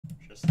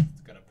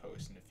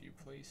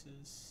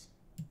places.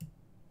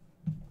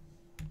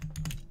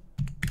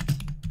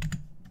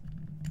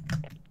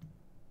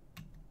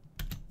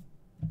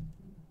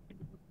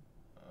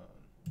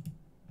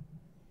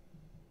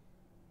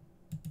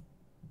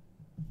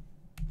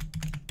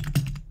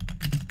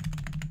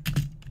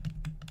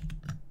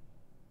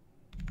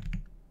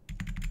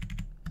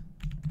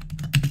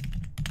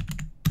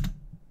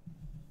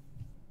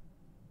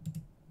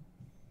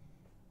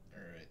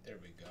 Alright, there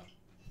we go.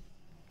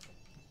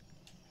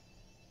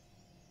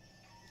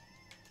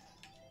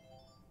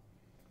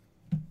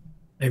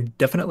 I'm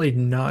definitely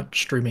not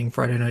streaming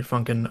Friday Night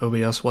Funk in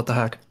OBS. What the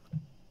heck?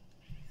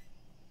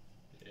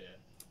 Yeah.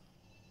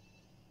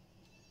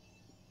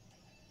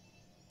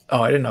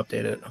 Oh, I didn't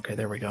update it. Okay,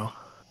 there we go.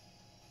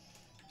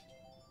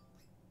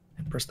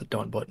 And press the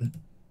done button.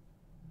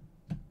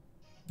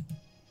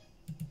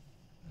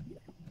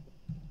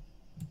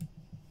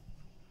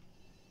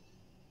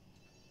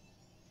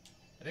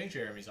 I think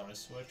Jeremy's on his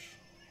Switch,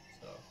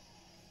 so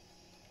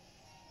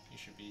he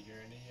should be here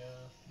any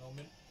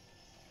moment.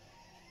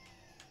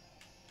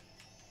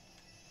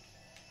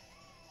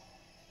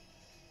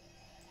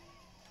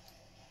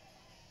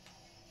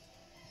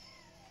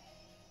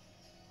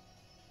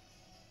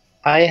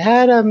 I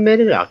had a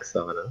minute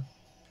Oksana.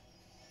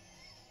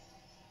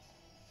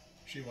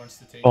 She wants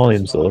to take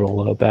Volume's a little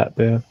low, Bat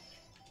Boo.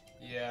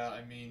 Yeah,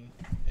 I mean,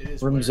 it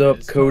is. Rooms what it up,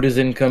 is. code is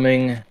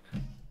incoming.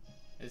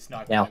 It's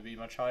not Now. going to be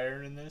much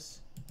higher in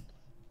this.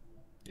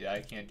 Yeah, I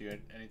can't do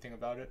anything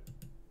about it.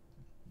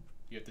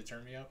 You have to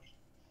turn me up.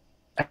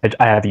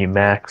 I have you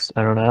max.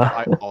 I don't know.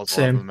 I also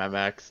Same. have him at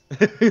max. Same.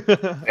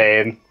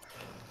 I mean,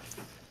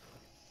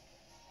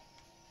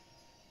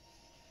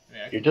 I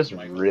You're can just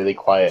move the mic really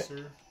quiet.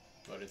 closer,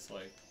 but it's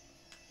like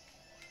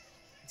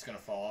it's gonna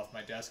fall off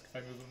my desk if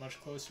I move it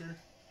much closer.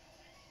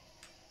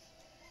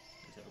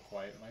 Just have a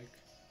quiet mic.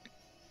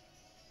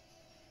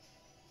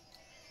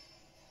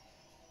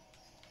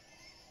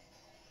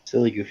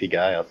 Silly goofy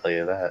guy, I'll tell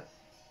you that.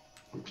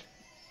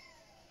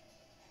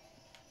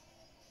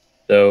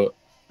 So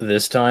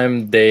this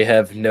time they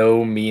have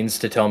no means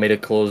to tell me to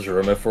close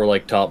room if we're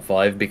like top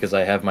 5 because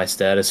I have my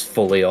status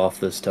fully off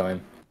this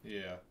time.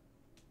 Yeah.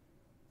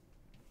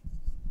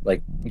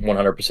 Like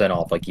 100%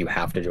 off. Like you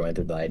have to join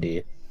through the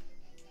ID.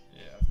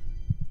 Yeah.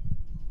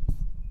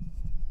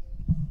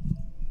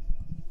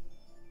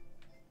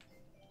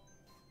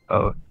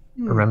 Oh,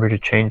 remember to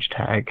change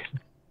tag.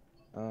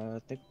 I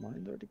think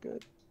mine's already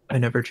good. I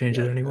never change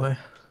Yeah, it anyway.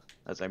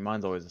 I was like,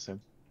 mine's always the same.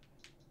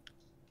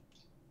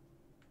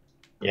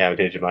 Yeah, I'm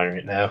changing mine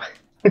right now.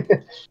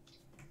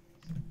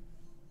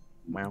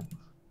 Wow.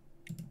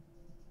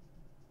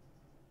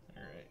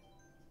 Alright.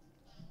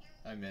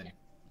 I'm in.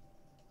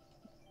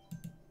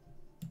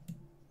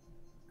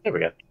 There we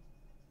go.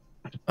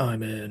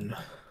 I'm in.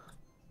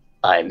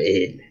 I'm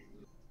in.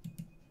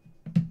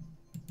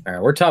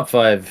 Alright, we're top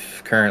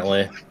 5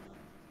 currently.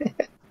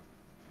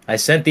 I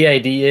sent the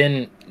ID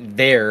in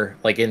there,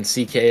 like in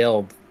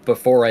CKL,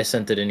 before I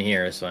sent it in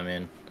here, so I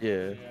mean...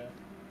 Yeah. Yeah.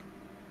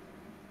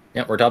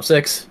 Yep, we're top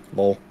 6.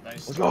 Lol.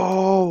 Nice. Let's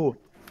go!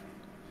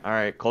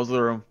 Alright, close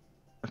the room.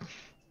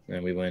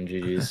 And we win,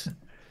 GG's.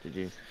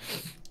 GG.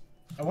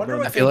 I wonder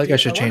what I feel they like do. I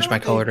should wonder change my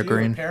what they color to do.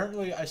 green.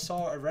 Apparently, I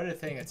saw a Reddit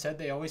thing. It said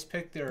they always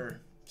pick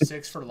their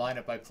 6 for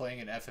lineup by playing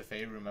an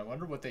FFA room. I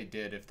wonder what they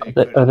did if they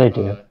could. They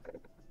do.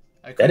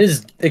 That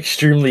is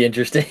extremely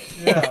interesting.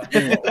 Yeah.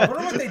 I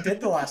wonder what they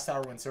did the last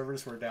hour when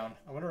servers were down.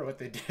 I wonder what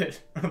they did.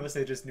 Unless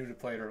they just knew to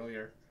play it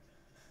earlier.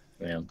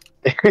 Man.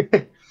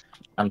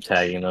 I'm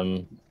tagging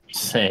them,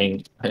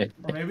 saying... Or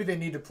maybe they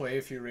need to play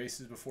a few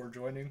races before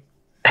joining.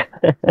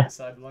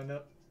 Side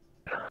lineup.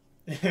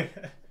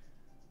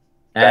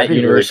 At be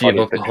University really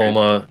of funny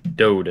Oklahoma,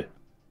 Dode.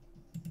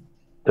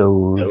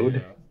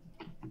 Dode?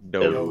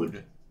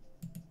 Dode.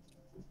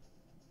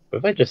 What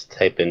if I just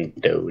type in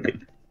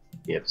Dode?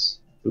 Yes.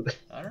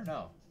 I don't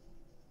know.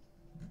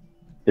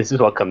 This is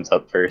what comes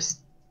up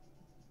first.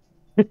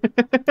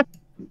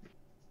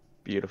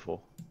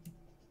 Beautiful.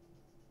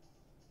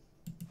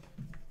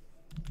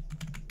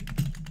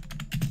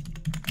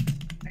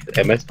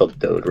 I might spelled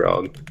Dode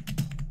wrong.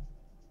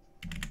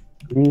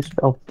 You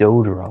spelled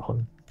Dode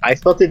wrong. I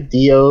spelled it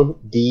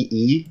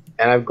D-O-D-E,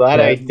 and I'm glad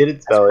I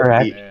didn't spell it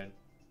correct. D. Man.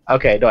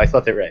 Okay, no, I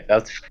spelled it right.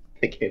 That was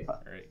it came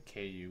up. Alright,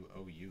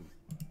 K-U-O-U.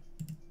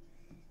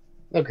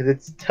 No, because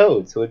it's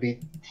Toad, so it'd be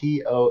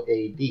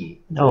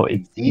T-O-A-D. No,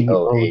 it's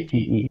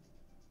D-O-D-E.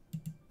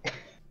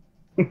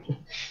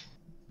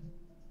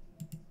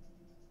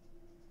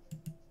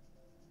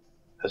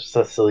 That's just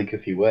a silly,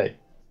 goofy way.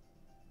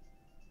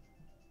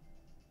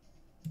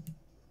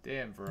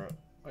 Damn, bro.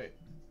 Wait.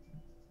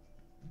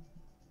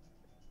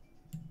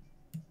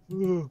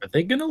 Are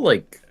they gonna,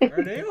 like,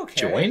 Are they okay?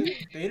 join?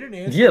 They didn't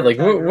answer Yeah, our like,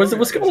 tag what's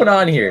earlier. going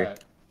on here?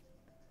 Chat.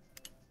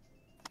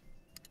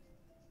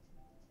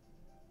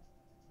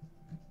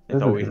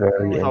 It's always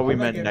very how we Why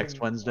am I met getting- next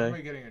Why am Wednesday.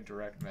 I getting a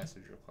direct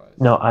message request?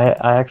 No,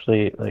 I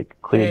actually like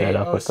cleared Hey, that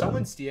up with them.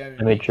 someone's DMing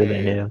I made me. sure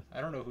they Hey, knew.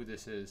 I don't know who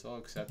this is. I'll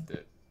accept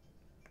it.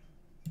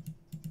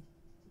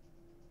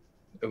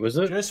 Was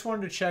it? Just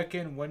wanted to check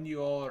in when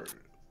you all are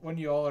when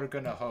you all are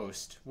gonna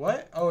host.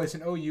 What? Oh, it's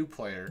an OU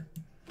player.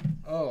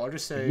 Oh, I'll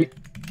just say.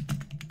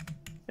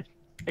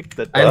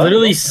 I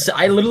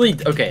literally.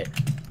 Okay.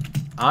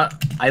 I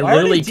Why are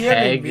literally they DMing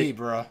tagged. me,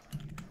 bro?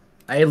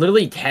 I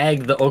literally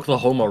tagged the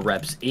Oklahoma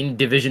reps in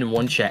Division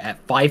 1 chat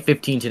at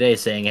 5:15 today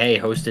saying, hey,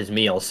 host is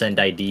me, I'll send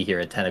ID here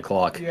at 10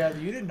 o'clock. Yeah,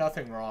 you did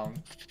nothing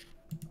wrong.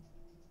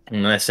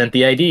 And I sent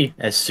the ID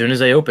as soon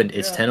as I opened.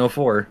 It's Yeah.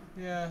 10:04.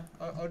 Yeah,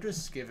 I'll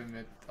just give him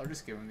it. I'll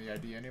just give him the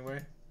ID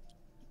anyway.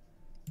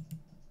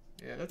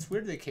 Yeah, that's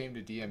weird they came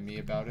to DM me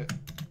about it.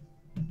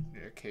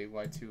 Yeah,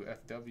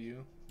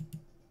 KY2FW.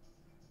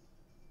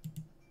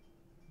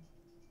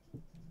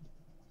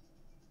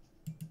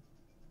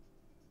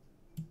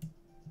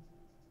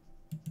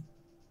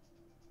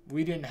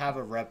 We didn't have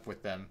a rep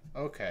with them.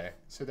 Okay,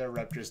 so their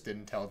rep just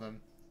didn't tell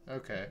them.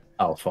 Okay.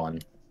 Oh,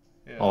 fun.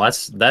 Yeah. Well,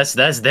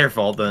 that's their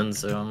fault then.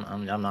 So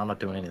I'm not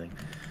doing anything.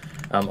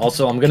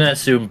 Also, I'm gonna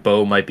assume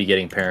Bo might be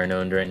getting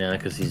paranoid right now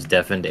because he's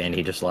deafened and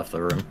he just left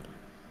the room.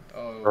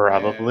 Oh,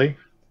 Probably. man.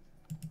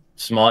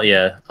 Small,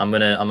 yeah. I'm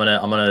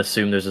gonna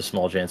assume there's a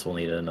small chance we'll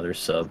need another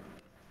sub.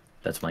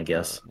 That's my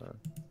guess.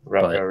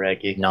 Rocco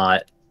Reggie.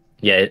 Not.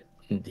 Yeah,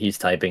 he's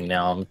typing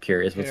now. I'm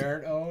curious. What's...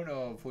 Parent? Oh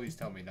no! Please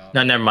tell me not.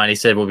 No, never mind. He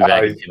said we'll be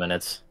back in 2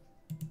 minutes.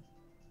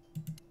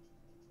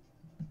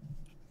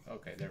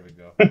 Okay, there we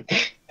go.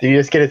 Did you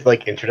just get his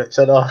like internet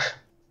shut off?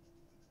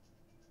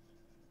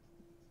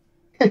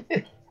 I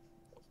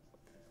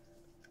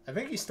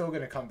think he's still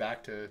gonna come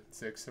back to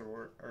 6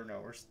 or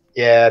no, we're.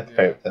 Yeah, it's Yeah.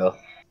 fair, Phil.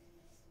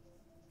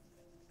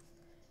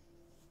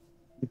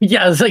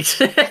 Yeah, it's like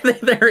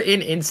they're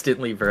in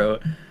instantly, bro.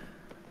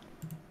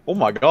 Oh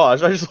my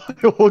gosh! I just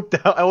looked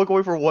out. I look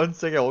away for 1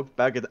 second. I look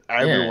back and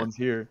everyone's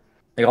here.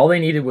 Like all they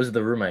needed was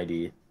the room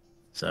ID.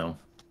 So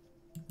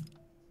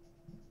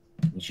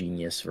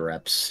genius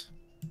reps.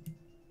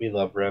 We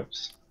love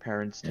reps.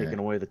 Parents Yeah. taking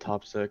away the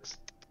top 6.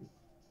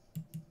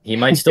 He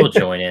might still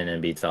join in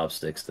and be top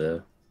 6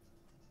 though.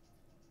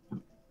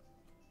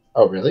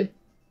 Oh, really?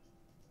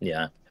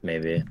 Yeah,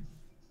 maybe.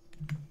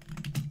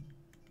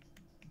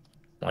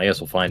 I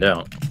guess we'll find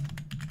out.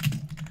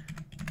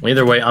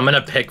 Either way, I'm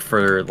gonna pick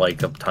for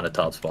like a ton of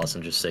top spots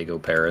and just say go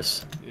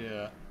Paris.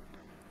 Yeah.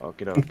 Oh,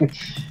 get up.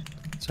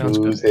 Sounds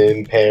Who's good.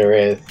 in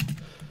Paris?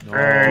 No.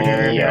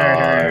 We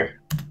are.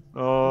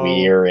 Oh.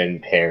 We're in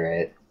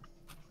Parrot.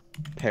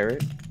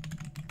 Parrot.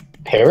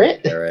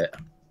 Parrot? Parrot.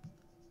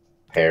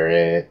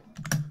 Parrot.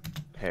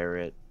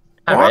 Parrot.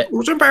 Parrot.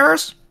 Who's in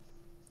Paris?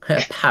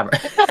 Parrot.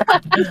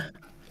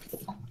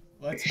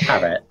 Let's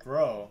Parrot. go,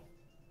 bro.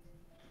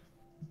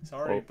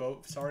 Sorry, Oh. Bo.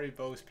 Sorry,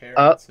 Bo's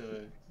parents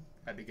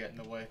had to get in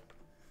the way.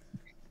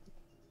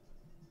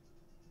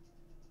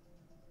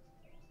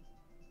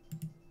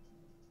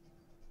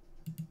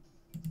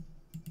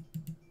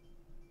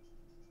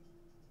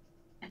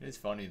 It's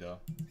funny though.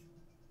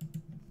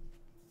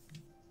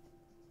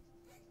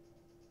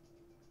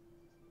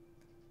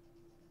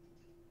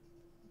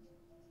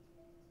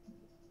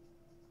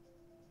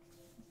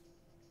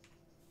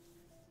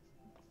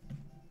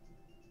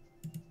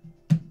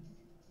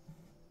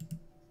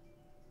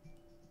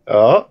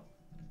 Oh.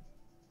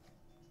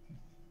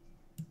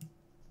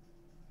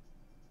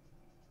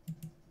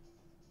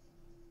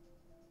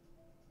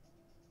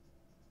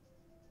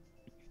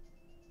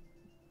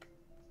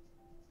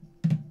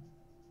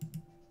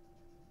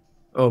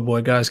 Oh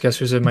boy, guys, guess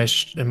who's in my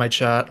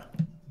chat?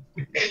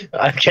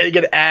 I'm getting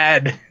an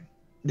ad.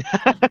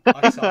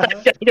 I saw I'm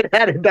that. getting an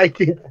ad in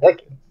 19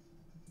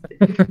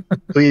 seconds.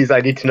 Please,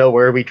 I need to know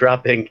where are we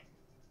dropping.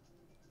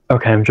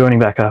 Okay, I'm joining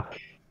back up.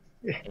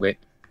 Wait.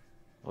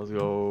 Let's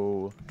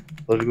go.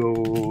 Let's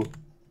go.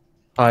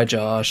 Hi,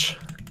 Josh.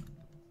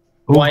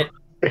 What?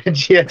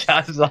 Gia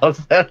Josh is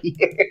also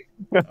here.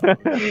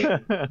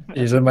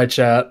 He's in my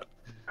chat.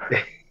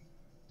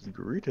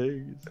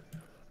 Greetings.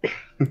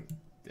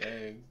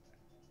 Dang.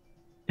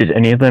 Did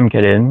any of them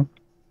get in?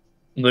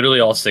 Literally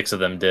all 6 of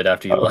them did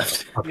after you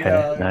left. Okay,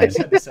 Yeah, I nice. just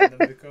had to send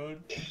them the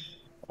code.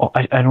 Oh,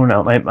 I don't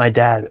know. My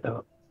dad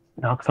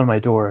knocks on my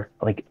door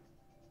like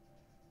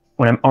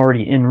when I'm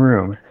already in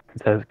room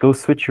and says, "Go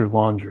switch your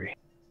laundry."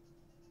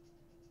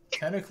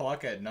 10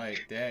 o'clock at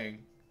night. Dang.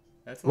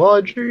 That's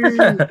Laundry.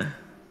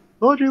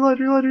 Laundry.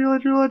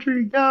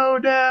 Go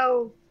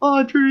now.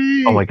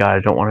 Laundry. Oh my god, I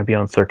don't want to be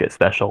on circuit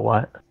special.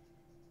 What?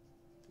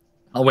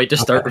 I'll wait to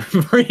start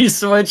before you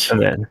switch.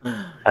 And then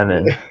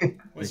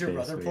Was your Okay,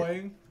 brother sweet.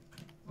 playing?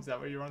 Is that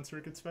why you're on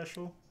Circuit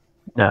Special?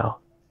 no,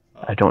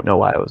 I don't know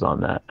why I was on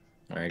that.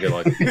 Alright, good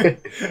luck.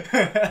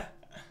 Here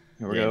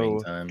we Gaming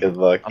go. time. Good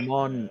luck. I'm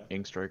on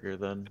Ink Striker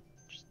then.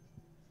 Just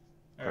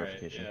Alright,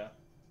 Clarification. yeah.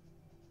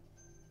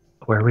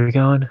 Where are we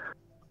going?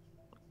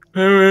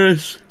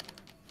 Paris.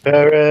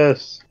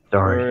 Paris.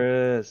 Sorry.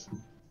 Paris.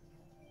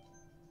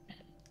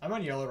 I'm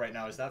on yellow right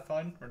now. Is that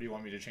fine? Or do you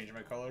want me to change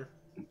my color?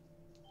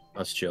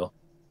 Let's chill.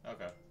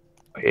 Okay.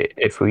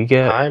 If we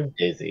get I'm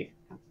Daisy.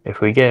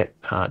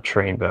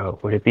 Trainbow,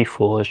 would it be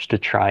foolish to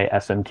try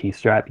SMT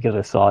strat because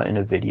I saw it in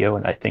a video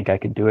and I think I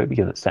could do it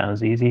because it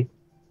sounds easy?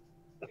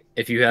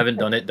 If you haven't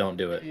done it, don't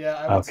do it. Yeah,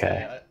 I would Okay.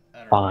 say, I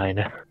don't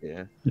fine.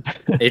 Yeah.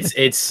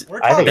 It's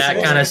We're I top think that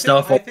six. kind I of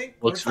stuff I think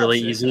we're looks top really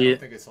 6. I easy. don't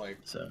think it's like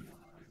So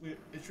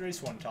it's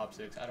race 1 top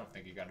 6. I don't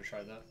think you got to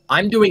try that.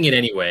 I'm doing it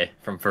anyway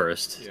from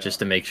first, Yeah. just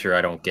to make sure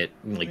I don't get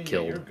I like mean, yeah,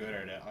 killed. you're good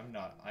at it. I'm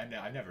not.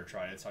 I never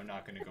tried it, so I'm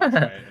not gonna go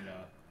try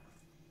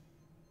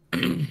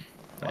it.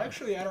 Well,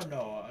 actually, I don't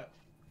know.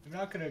 I'm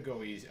not gonna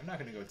go easy. I'm not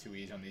gonna go too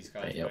easy on these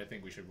guys, Yep. but I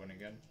think we should win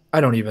again. I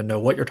don't even know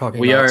what you're talking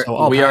We about. are So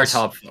I'll we pass.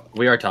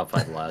 are top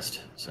 5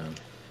 last. So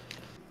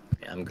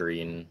yeah, I'm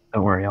green.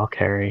 Don't worry, I'll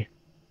carry.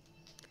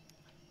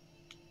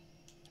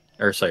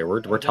 Or sorry,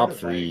 we're they're top the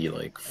 3, bike.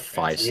 like Okay,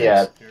 5, so 6.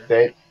 Yeah, here.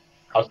 they.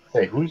 I was gonna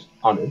say who's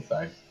on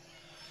inside.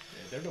 Yeah,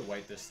 they're the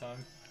white this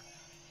time.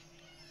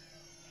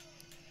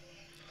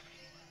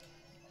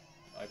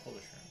 I pulled a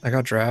shrimp. I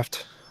got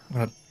draft. I'm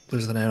gonna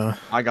lose the nano.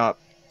 I got.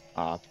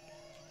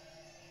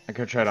 I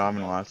could try to. I'm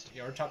in last.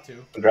 Yeah, we're top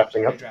 2. I'm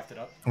drafting We up. drafted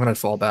up. I'm gonna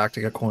fall back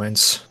to get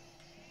coins.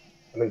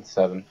 I'm in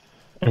 7.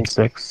 And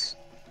 6.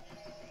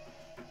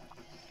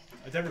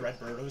 Are there the red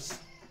burros?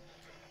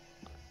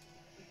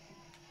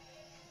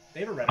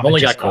 They have a red. I've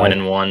only got just coin died.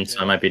 in 1, so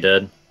I might be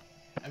dead.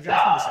 I'm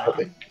drafting the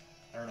Okay. second.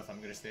 I don't know if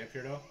I'm gonna stay up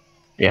here though.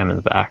 Yeah, I'm in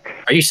the back.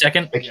 Are you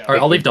second? Yeah. All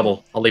right, I'll leave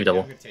double. I'll leave Yeah,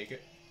 double. I'm gonna take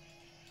it.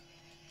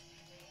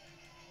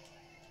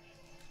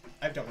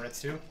 I have double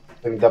reds too.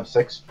 I'm up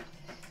 6.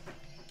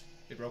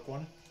 They broke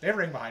one. They have a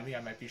ring behind me.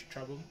 I might be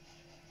troubled.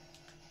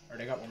 Or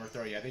they got one more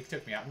throw. Yeah, they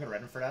took me out. I'm gonna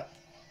red him for that.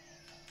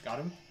 Got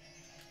him.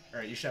 All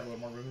right, you should have a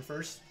little more room in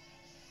first.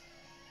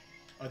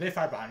 Oh, they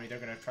fired behind me. They're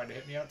gonna try to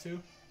hit me out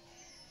too.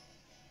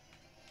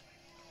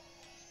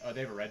 Oh,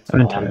 they have a red too.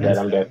 I'm dead,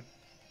 I'm dead.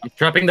 I'm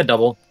dropping the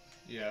double.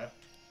 Yeah,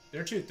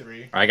 they're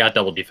 2-3. I got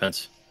double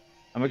defense.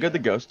 I'm a good the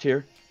ghost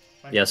here.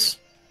 Fine for Yes.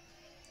 me.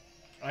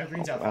 I have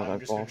greens out Wow, front. I'm that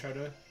just gonna ball. try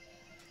to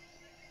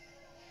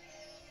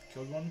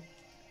kill one.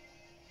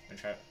 And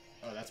try.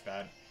 Oh, that's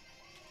bad.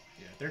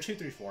 Yeah, they're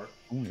 2-3-4.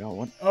 Oh my god,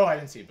 what? Oh, I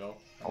didn't see Bill.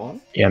 I'm Oh.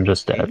 off. Yeah, I'm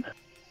just dead.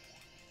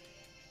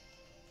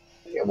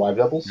 Yeah, wide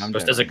doubles. I'm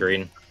Just dead. as a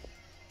green.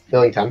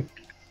 Filling 10.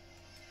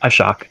 I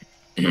shock.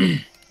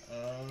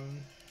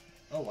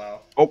 Oh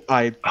wow, Oh,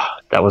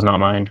 That was not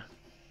mine.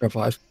 Grab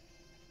 5.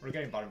 we're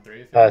getting bottom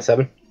 3.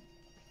 7.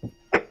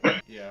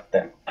 Yeah,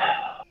 I'm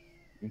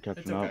it's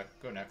catching okay. up.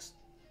 Go next.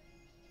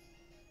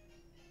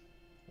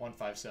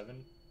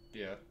 1-5-7.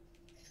 Yeah,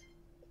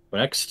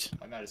 Next.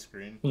 I'm out of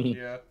screen. Mhm.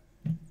 Yeah.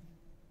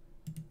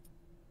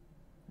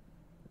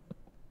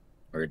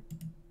 Word.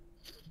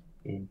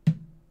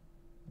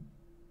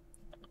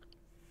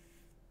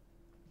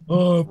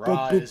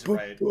 Raw is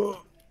right.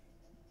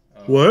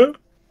 What?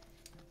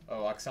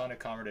 Oh, Oksana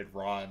commented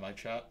raw in my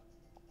chat.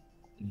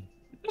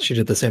 She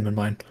did the same in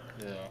mine.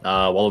 Yeah,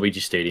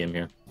 Waluigi Stadium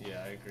here.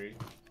 yeah, I agree.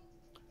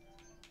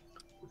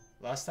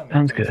 Last time we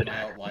Sounds played good. them,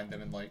 I outlined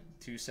them in like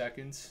 2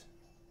 seconds.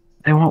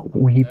 They want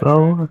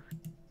Weebo.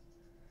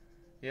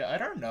 Yeah, I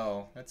don't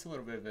know. That's a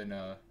little bit of an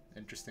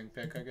interesting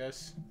pick, I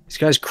guess. These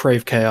guys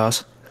crave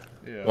chaos.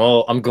 Yeah.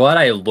 Well, I'm glad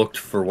I looked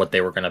for what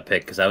they were gonna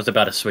pick because I was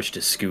about to switch to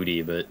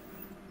Scooty, but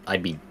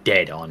I'd be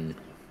dead on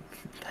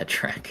that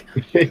track.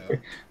 Yeah.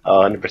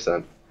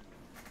 100%.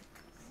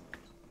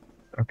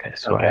 Okay,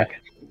 swag.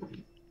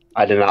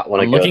 I did not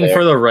want to I'm go looking there.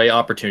 for the right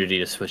opportunity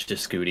to switch to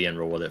Scooty and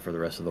roll with it for the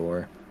rest of the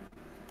war.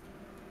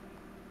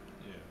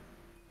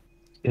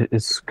 Yeah.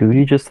 Is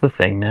Scooty just the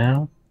thing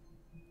now?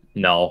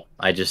 No,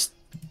 I just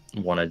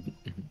wanted.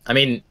 I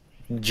mean,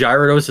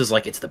 Gyarados is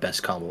like it's the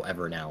best combo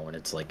ever now, and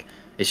it's like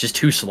it's just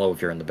too slow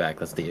if you're in the back.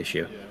 That's the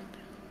issue. Yeah.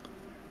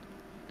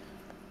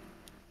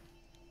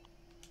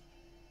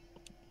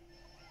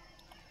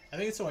 I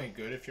think it's only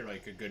good if you're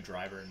like a good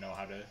driver and know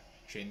how to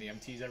chain the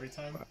MTs every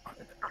time.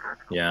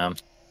 Yeah,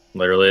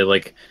 literally,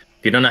 like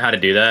if you don't know how to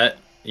do that,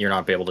 you're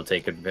not be able to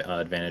take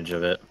advantage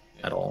of it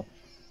at all.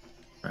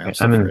 All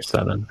right, I'm in first.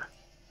 7.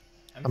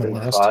 I'm in fourth.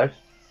 last. 5.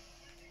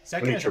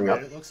 Second Let me is trim red,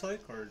 up. it looks like,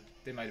 or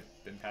they might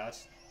have been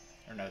passed.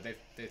 Or no, they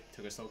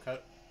took a slow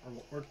cut.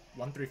 Or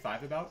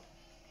 1-3-5 about.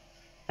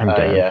 I'm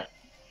dead. Yeah.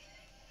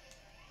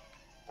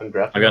 I'm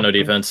drafting. I got no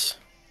defense.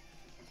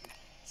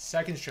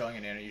 Second's trailing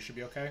an Anna, you should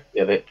be okay.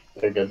 Yeah,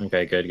 they're good.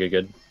 Okay, good.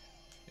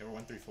 Yeah, we're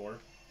 1-3-4. I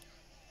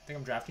think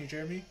I'm drafting you,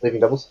 Jeremy.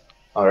 Leaving doubles.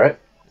 Alright.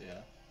 Yeah.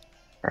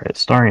 Alright,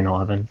 starting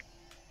 11.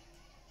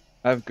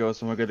 I have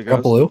ghost. Am I good to Got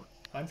ghost? blue.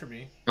 Fine for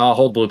me.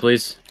 Hold blue,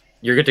 please.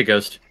 You're good to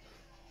ghost.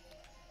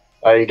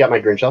 You got my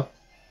green shell?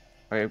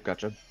 Okay,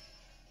 gotcha. I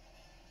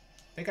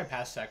think I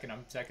passed second.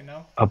 I'm second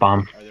now. A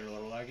bomb. Are they a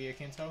little laggy? I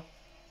can't tell.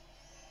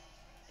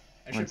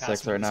 I I'm should in pass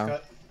sixth them right this now.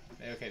 cut.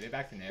 Okay, they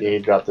backed the Nano. Yeah, you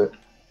dropped it.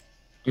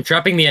 I'm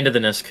trapping the end of the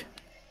Nisk.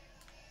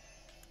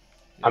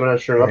 I'm gonna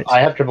trim up. Right.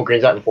 I have triple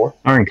greens out in 4.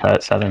 Starting cut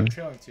I'm 7.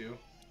 trailing 2.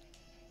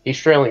 He's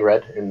trailing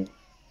red,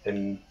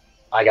 and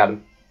I got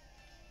him.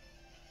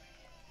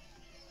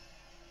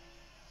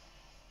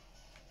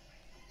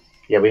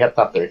 Yeah, we have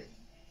top 3.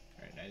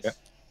 Alright, nice. Yep.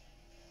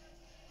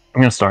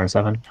 I'm gonna start in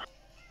 7.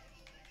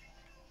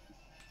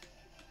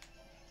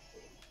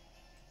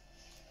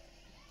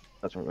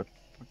 That's what we're good.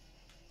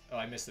 Oh,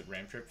 I missed the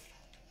ram trip.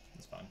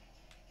 That's fine.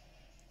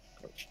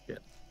 Oh, shit.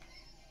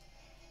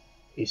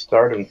 He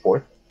started in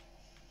 4th.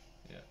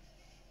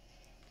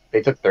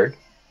 They took third.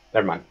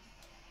 Never mind.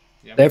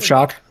 Yeah, I'm They have gonna-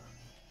 shock.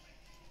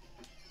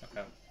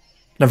 Okay.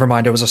 Never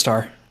mind, it was a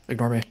star.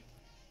 Ignore me.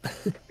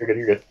 You're good.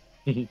 You're good.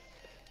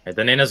 Alright,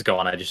 the Nana's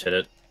gone. I just hit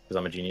it because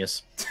I'm a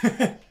genius.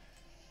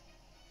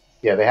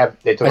 Yeah, they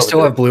took. I over still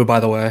third. have blue, by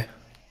the way.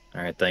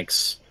 Alright,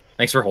 thanks.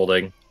 Thanks for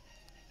holding.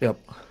 Yep.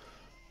 I'm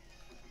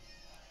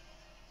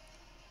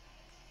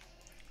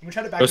gonna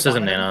try to back Ghost it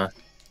isn't down on him. Nana.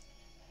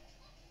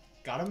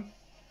 Got him.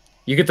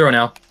 You can throw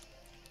now.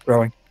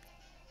 Throwing.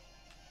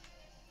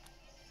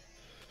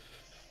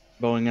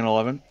 Going in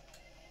 11.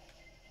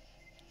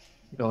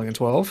 Going in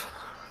 12.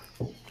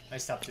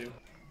 Nice top 2.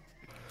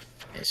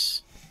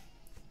 Nice.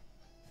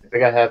 I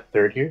think I have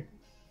third here.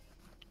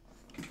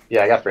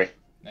 Yeah, I got 3.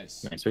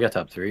 Nice. Nice. We got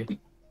top 3.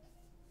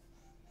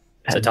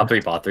 Is it top 3,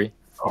 bot 3?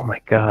 Oh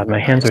my god, my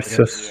hands are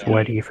so Yeah.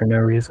 sweaty for no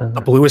reason.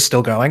 The blue is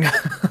still going.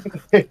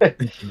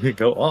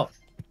 Go up.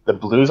 The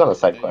blue's on the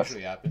side That quest.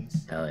 usually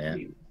happens. Hell yeah.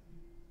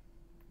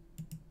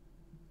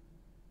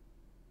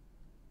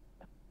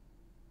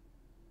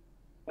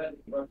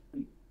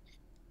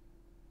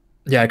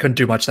 Yeah, I couldn't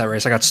do much that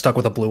race. I got stuck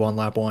with a blue on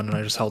lap 1, and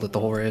I just held it the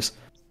whole race.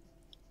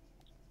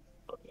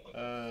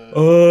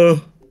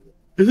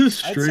 This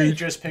is I'd say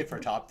just pick for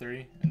top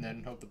 3 and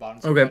then hope the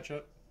bottoms Okay. catch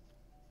up.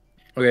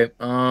 Okay,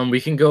 we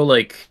can go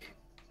like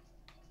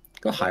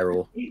go high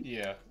roll.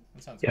 Yeah,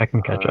 that sounds Yeah, I good.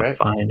 can catch Alright. up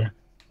fine.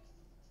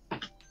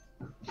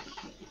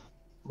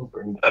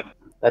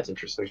 That's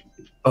interesting.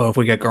 Oh, if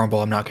we get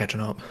Grumble, I'm not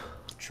catching up.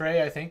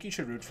 Trey, I think you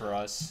should root for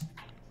us,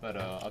 but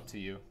up to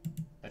you.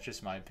 That's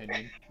just my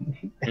opinion.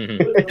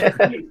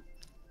 Mhm.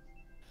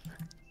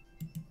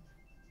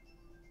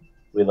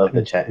 We love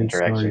the chat I'm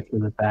sorry interaction. for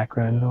the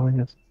background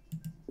noise.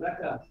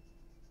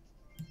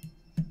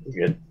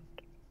 Good.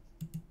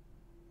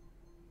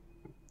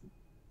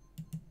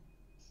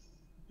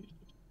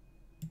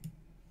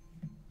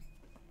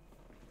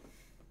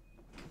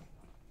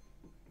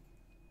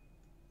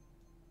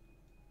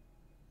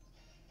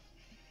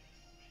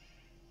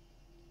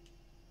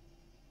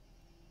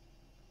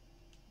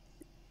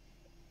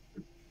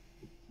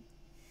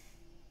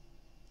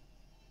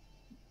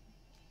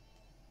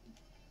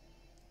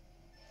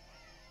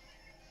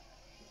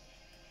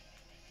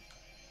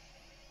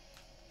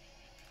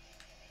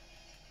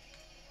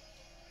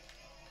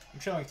 I'm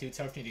showing 2.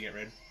 Tough need to get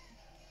rid.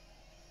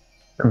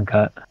 I'm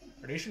cut.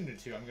 Predation to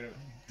 2. I'm gonna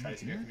try to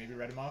see if I can maybe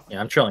red him off. Yeah,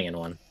 I'm trailing in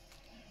 1.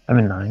 I'm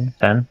in 9,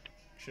 10.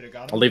 Should have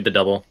got him. I'll leave the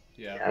double.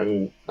 Yeah.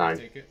 I'm 9.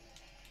 Take it.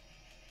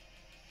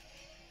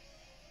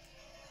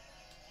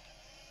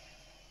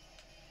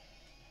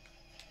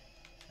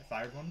 I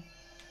fired one.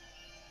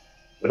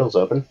 Middle's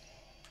open.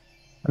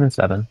 I'm in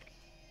 7.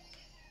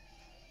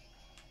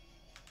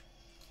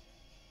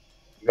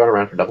 You going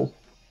around for double?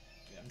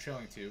 Yeah, I'm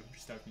trailing 2.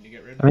 Just tough need to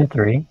get rid. I'm in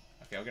 3.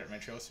 Okay, I'll get my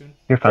trail soon.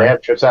 You're They fine.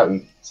 have trips out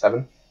in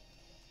 7.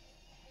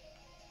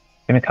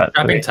 Gonna cut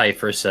Dropping 3. tight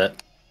for a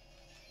set.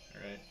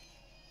 Alright.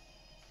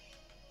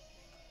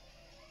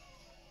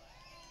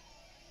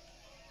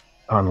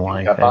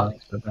 Online Cut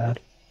failing so bad.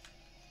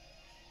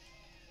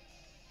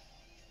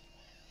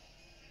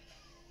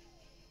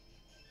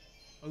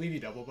 I'll leave you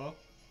double bow.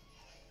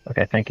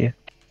 Okay, thank you.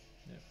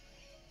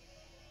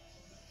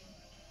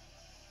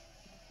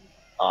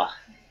 Ah.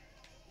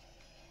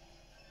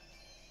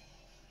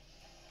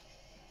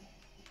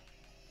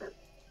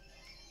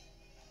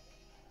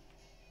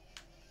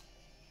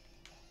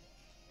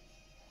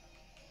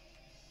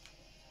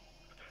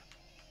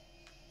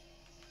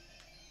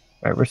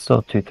 Alright, we're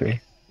still 2-3.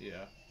 Yeah.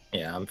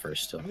 Yeah, I'm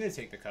first still. I'm gonna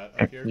take the cut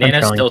Okay. up here. Nana's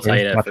trailing still three.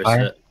 tight at Watch first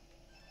fire. set.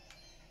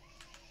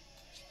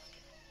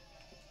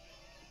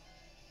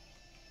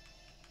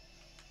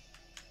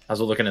 How's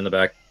it looking in the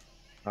back?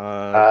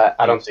 I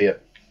don't see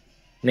it.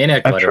 Nana I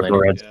have glider triple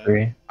landing. reds Yeah.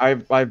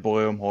 3. I blew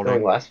him Going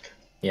holding. left.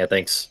 Yeah,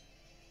 thanks.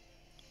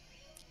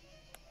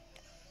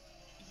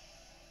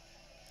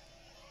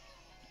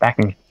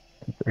 Backing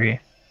 3.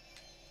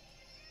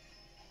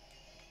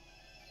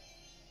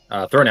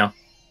 Throw now.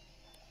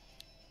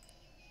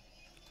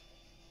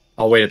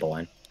 I'll wait at the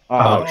line.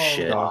 Oh,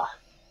 shit. Ah.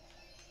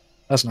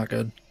 That's not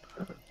good.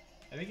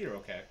 I think you're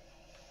okay.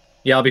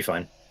 Yeah, I'll be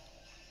fine.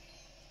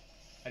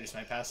 I just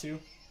might pass you.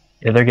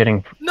 Yeah, they're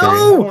getting 3.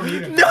 I won't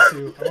even pass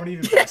you. I won't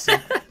even pass you.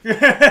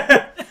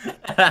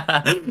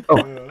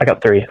 Oh, I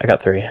got 3. I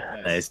got 3.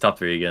 Nice, top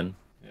 3 again.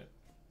 Yeah,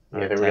 they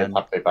were 10. getting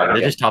top 3 They're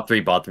again. just top 3,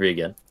 bot 3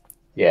 again. I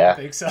Yeah.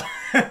 think so.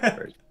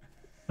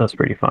 That's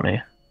pretty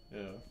funny.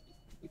 Yeah.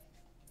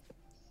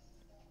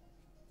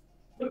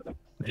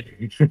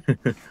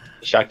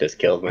 Shocked us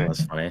killed, man.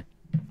 That's funny.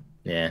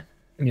 Yeah.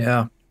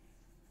 Yeah.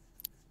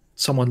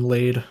 Someone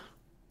laid a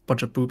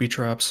bunch of booby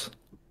traps.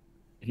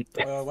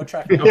 What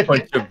track? A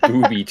bunch of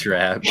booby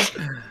traps.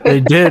 They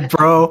did,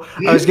 bro.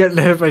 I was getting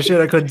hit by shit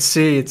I couldn't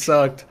see. It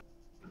sucked.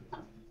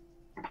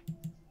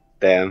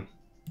 Damn.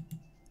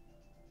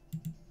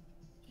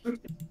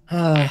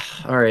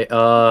 All right.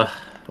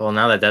 Well,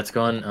 now that that's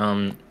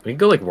gone, we can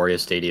go like Wario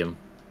Stadium.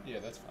 Yeah,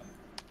 that's fine.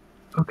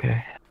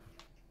 Okay.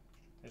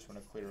 I just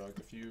want to clear like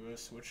a few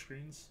switch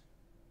screens.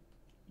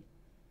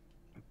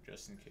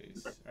 Just in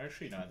case.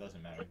 Actually, no, it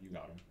doesn't matter. You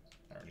got them.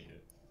 I don't need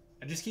it.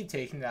 I just keep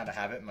taking that out of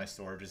habit and my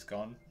storage is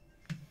gone.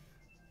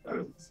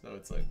 So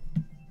it's like,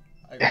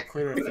 I go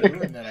clear a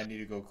few and then I need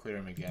to go clear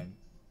them again.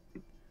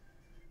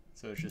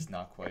 So it's just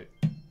not quite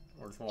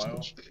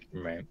worthwhile.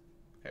 Right.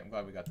 Okay, I'm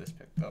glad we got this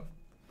picked up.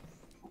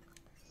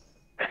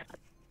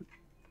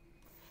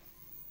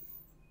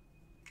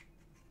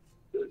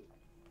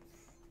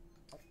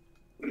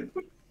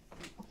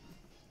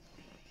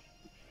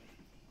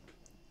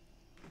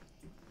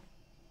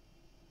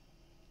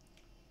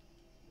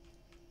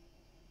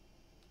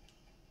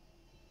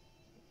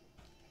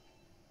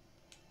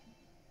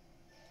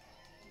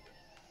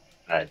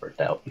 Alright,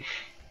 worked out.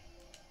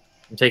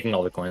 I'm taking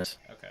all the coins.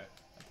 Okay,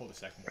 I pulled a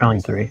second. Only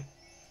piece. 3.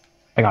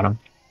 I got him.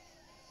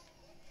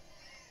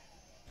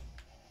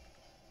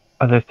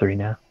 Oh, there's 3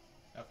 now.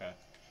 Okay,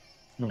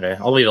 Okay,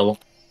 I'll lead a.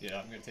 yeah,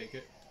 I'm gonna take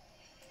it.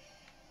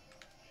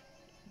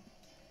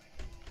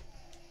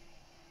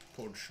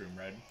 Pulled shroom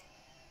red.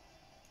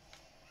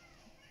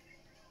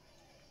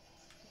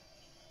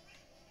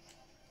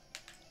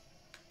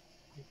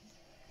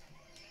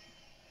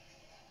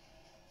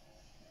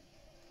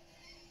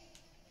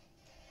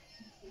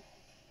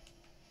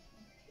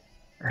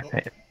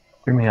 Alright.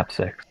 Bring me up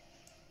 6.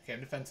 Okay, I'm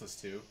defenseless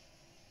too.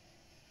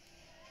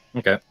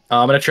 Okay.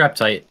 I'm gonna trap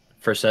tight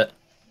for a set.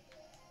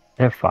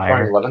 They have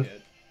fire. 11. Yeah.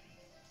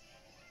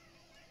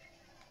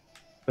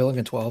 Billing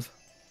at 12.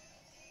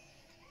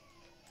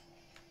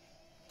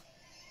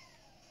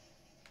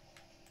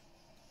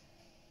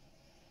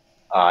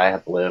 I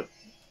have blue.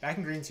 Back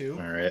in green too.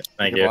 All right.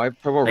 Thank Okay, you. well, I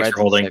have triple Thanks reds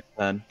for holding. at 6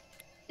 then.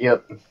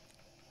 Yep.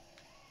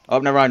 Oh,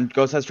 never mind.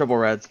 Ghost has triple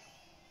reds.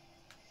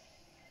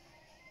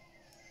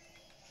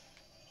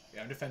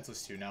 Yeah, I'm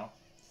defenseless too now.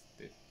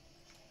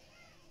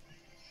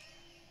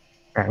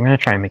 Alright, I'm gonna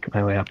try and make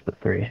my way up to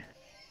 3. I'm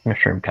gonna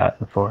shroom cut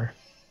in 4.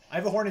 I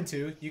have a horn in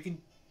two.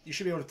 You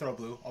should be able to throw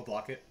blue. I'll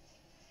block it.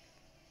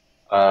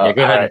 Yeah,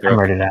 go ahead alright. and throw. I'm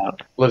ready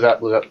out. Blue's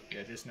up, blue's up.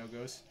 Yeah, just no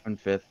ghost. On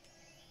 5th.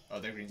 Oh,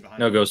 their green's behind.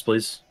 No me. ghost,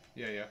 please.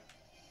 Yeah, yeah.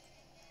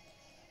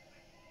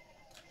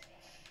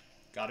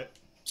 Got it.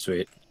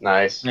 Sweet.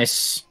 Nice.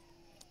 Nice.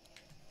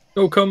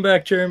 Go come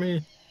back,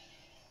 Jeremy.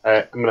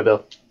 Alright, I'm gonna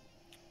build.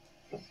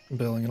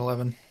 Billing at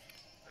 11.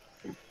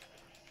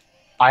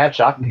 I have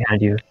shock.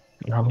 Behind you,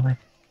 normally.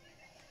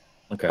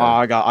 Okay.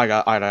 I got.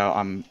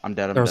 I'm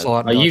dead. I'm There's dead. a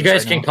lot. of You dodges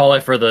guys right can now. call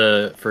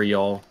it for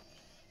y'all.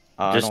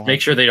 I Just don't make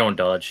have- sure they don't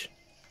dodge.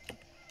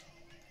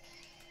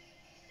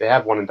 They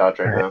have one in dodge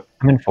right Alright. now.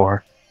 I'm in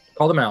 4.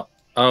 Call them out.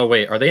 Oh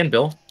wait, are they in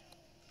Bill?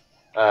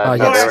 No,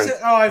 yes.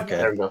 they're in. Okay.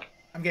 There we go.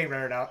 I'm getting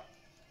red out.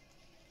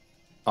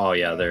 Oh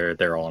yeah,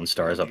 they're all in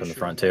stars up in the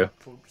front too.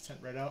 4%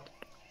 red out.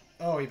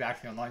 Oh, he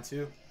backed me online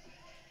too.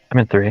 I'm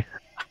in 3.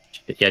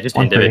 Yeah, just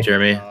One, ended it, three.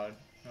 Jeremy. God.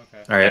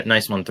 Okay. All right,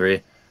 nice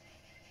 1-3.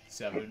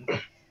 7.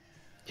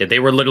 Yeah, they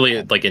were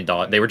literally like in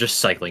dodge. They were just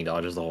cycling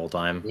dodges the whole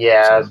time.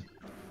 Yeah. So-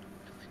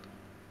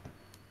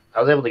 I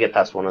was able to get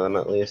past one of them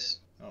at least.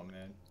 Oh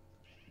man.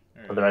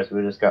 All right. Otherwise, we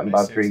would have just gotten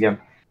Nice Bob 3 six. again.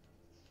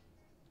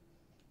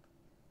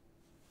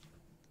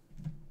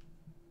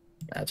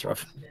 That's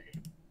rough.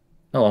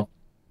 Oh well.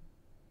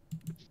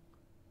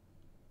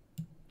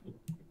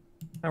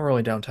 Now we're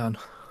only downtown.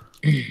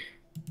 Yeah.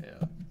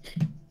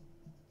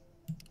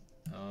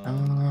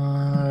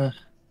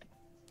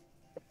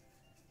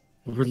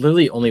 We're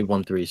literally only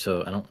 1-3,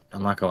 so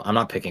I'm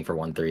not picking for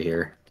 1-3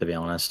 here, to be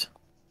honest.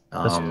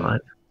 That's fine.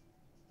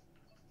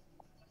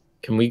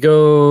 Can we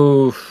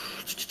go?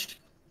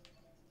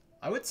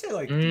 I would say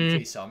like Mm.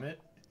 DK Summit.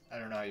 I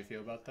don't know how you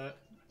feel about that.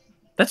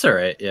 That's all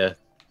right. Yeah,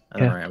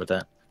 I'm Yeah. alright with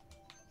that.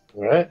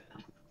 Alright.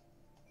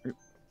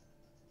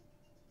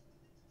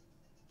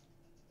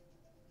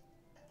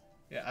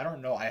 Yeah, I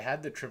don't know. I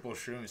had the triple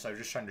shroom, so I was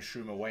just trying to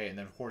shroom away, and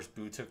then of course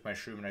Boo took my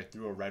shroom and I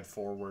threw a red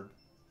forward.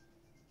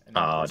 And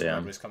then, of Oh, course, damn.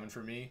 red was coming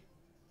for me.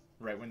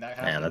 Right when that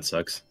happened. Man, that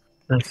sucks.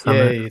 That's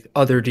summer. Yay,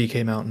 other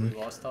DK Mountain. We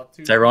lost top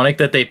 2. It's ironic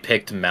that they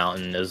picked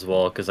Mountain as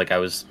well, because like I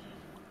was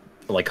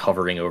like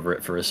hovering over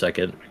it for a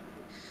second.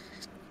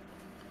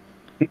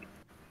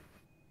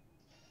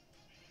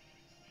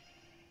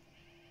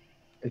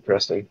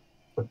 Interesting.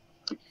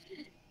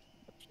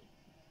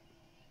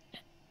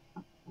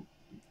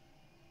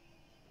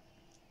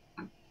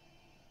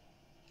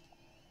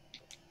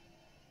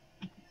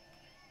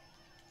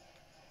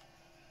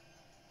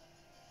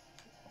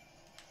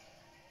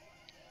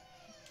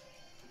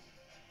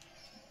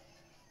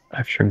 I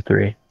have shroom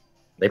 3.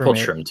 They For pulled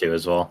me. Shroom too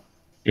as well.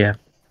 Seems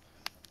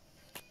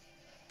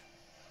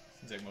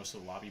like most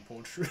of the lobby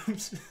pulled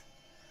shrooms.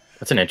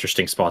 That's an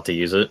interesting spot to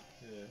use it.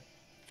 Yeah.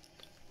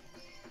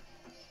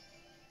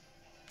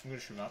 I'm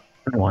gonna shroom up.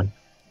 1.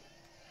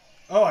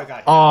 Oh, I got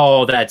him.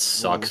 Oh, that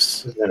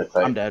sucks. This is gonna take.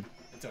 I'm dead.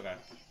 It's okay.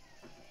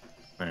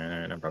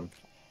 Alright, no problem.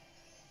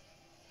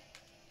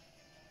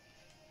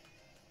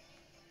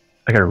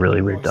 I got a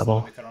really Oh, weird it's the double.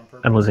 one they cut on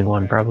purpose. I'm losing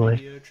 1 Okay, probably.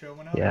 maybe, trail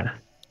went out. Yeah.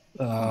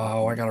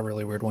 Oh, I got a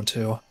really weird one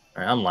too.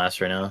 Alright, I'm last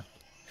right now.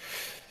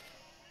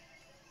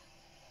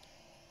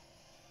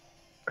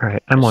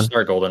 Alright, I'm 1.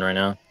 Start golden right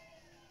now.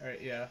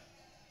 Alright, yeah.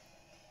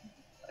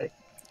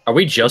 Are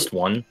we just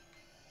 1?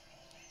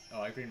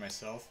 Oh, I green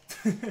myself.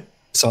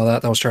 Saw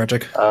that. That was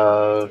tragic. It's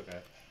okay.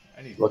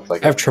 I need Looks points.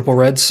 like I have triple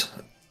reds.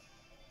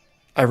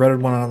 I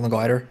redded one on the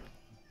glider.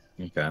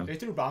 Okay. They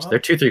threw bomb So up? they're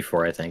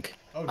 2-3-4, I think.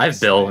 Oh, I nice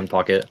have Bill snipe. in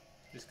pocket.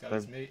 Just got They're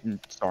his mate.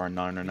 star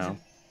 9 right now.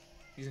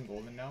 He's in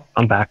golden now.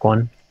 I'm back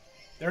one.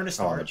 They're in a Oh, I'm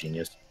star. a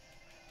genius.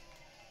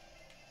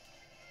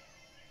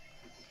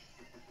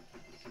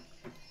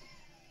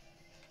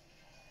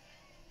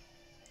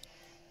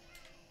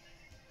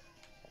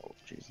 Oh,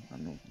 jeez.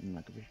 I'm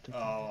not gonna be.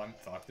 Oh, I'm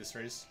fucked this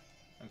race.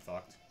 I'm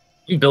fucked.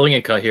 I'm building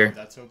a cut here.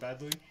 That so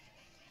badly.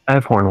 I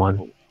have horn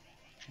one.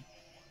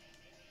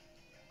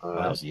 Oh,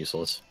 that was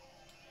useless.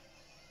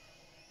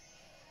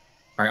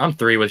 Alright, I'm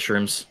 3 with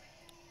shrooms.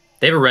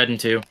 They have a red and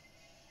 2.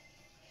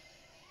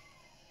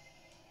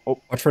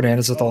 Watch for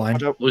Nandas at the Oh, line.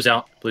 Watch out. Blue's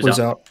out. Blue's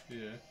out. Yeah.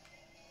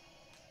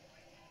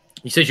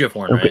 You said you have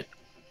horn, Okay. right?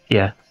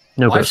 Yeah.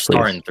 No I have ghost,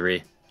 star please. in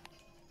 3.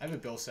 I have a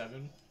Bill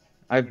 7.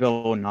 I have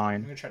Bill I'm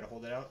 9. gonna try to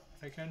hold it out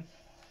if I can.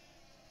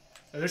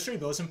 Oh, there's 3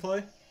 Bills in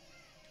play.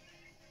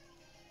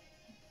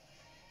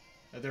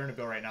 Oh, they're in a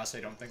Bill right now, so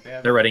I don't think they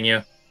have They're it. reading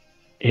you.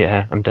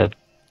 Yeah, I'm dead.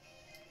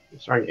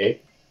 Starting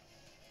 8.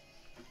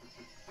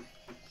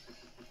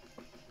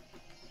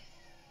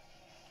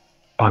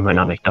 Oh, I might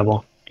not make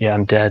double. Yeah,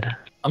 I'm dead.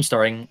 I'm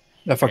starting.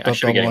 I fucked Yeah, up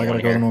actually double. I getting gotta one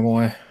go the here. normal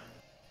way.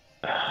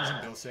 He's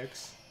in Bill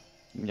 6.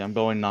 Yeah, I'm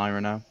Billing 9 right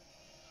now.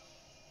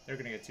 They're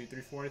gonna get 2,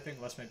 3, 4, I think,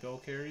 unless my Bill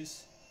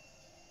carries.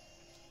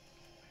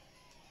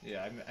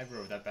 Yeah, I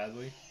rode that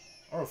badly.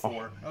 Or a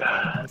 4. Okay,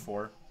 1,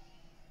 4.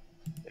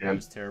 That And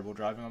was terrible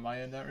driving on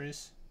my end that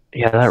race.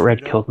 Yeah, that red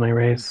Straight up. killed my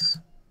race.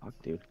 Fuck,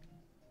 dude.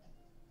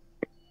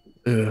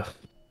 Ugh.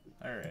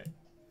 Alright.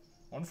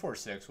 1, 4,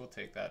 6. We'll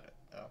take that.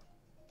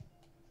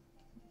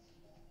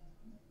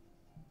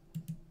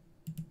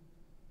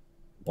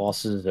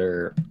 Losses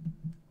are.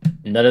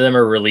 None of them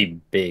are really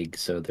big,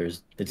 so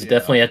it's Yeah.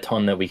 definitely a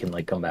ton that we can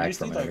like come We back just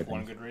from need and like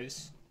one everything. good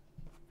race.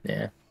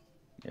 Yeah.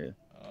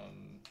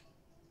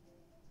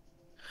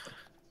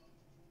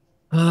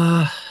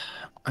 Um,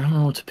 I don't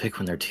know what to pick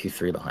when they're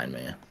 2-3 behind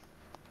me.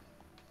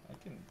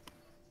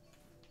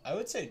 I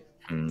would say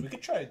we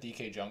could try a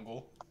DK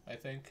jungle. I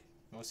think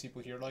most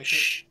people here like it.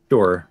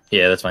 Sure.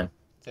 Yeah, that's fine.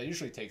 That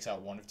usually takes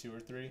out 1 of 2 or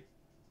 3.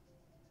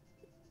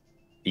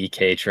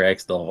 BK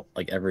tracks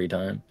every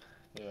time.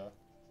 Yeah.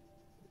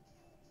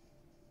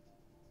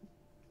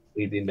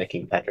 we'd be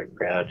making Patrick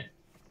proud.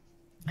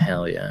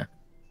 Hell yeah.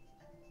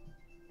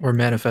 We're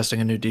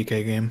manifesting a new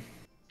DK game.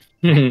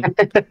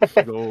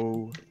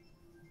 Go.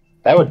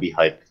 That would be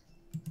hype.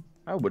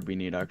 That would be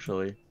neat,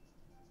 actually.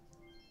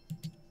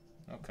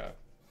 Okay.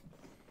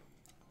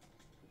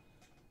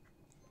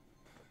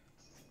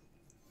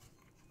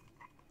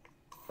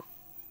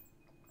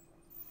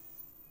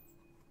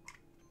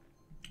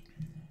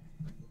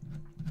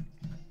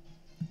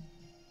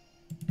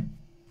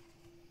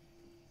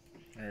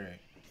 Alright.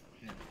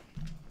 Yeah.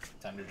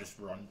 Time to just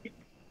run.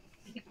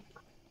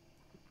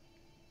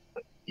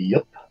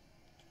 Yep.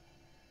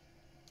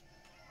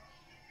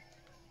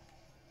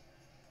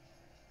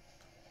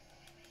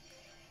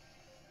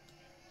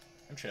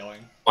 I'm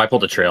trailing. I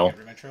pulled a trail.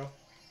 Every metro.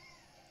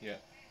 Yeah.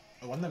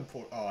 Oh, one of them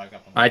pour. Oh, I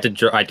got one. I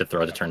had to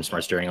throw the turn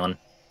smart steering on.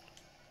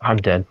 I'm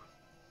dead.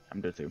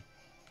 I'm dead too.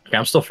 Okay,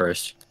 I'm still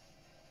first.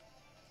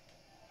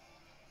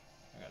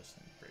 I got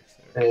some breaks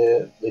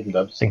there. Leading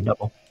dubs. Sing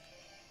double.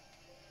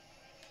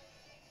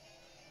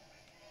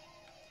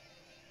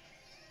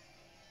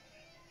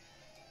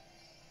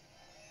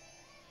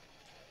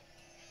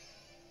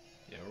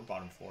 Yeah, we're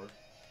bottom 4.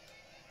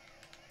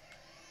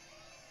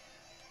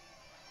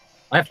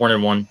 I have 1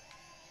 and 1.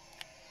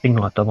 Sing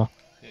lot double.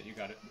 Yeah, you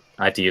got it.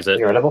 I have to use it.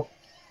 You're edible?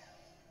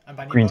 I'm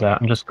binding Green's you up.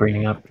 out. I'm just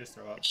greening up. Just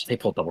throw up. They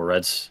pulled double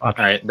reds.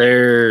 Okay. Alright,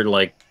 they're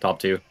top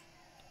 2.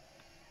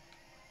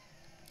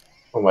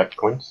 Oh, my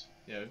coins.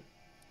 Yeah.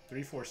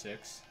 3, 4,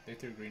 6. They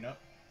threw green up.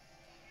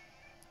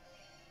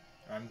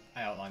 Or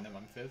I outlined them.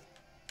 I'm 5th.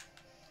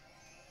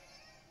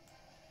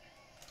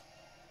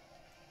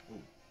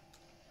 Ooh.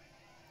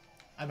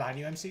 I'm behind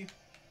you, MC.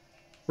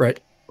 Right.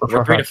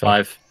 We're 3 to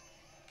 5.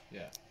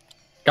 Yeah.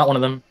 Got one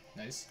of them.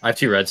 Nice. I have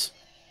 2 reds.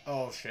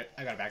 Oh shit!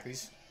 I gotta back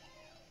these.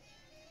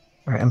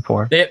 Alright, I'm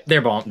 4. They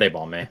bomb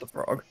me. The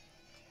frog.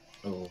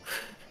 Oh.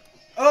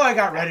 Oh, I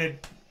got redded.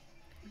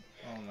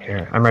 Oh my Here,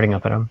 God. I'm reading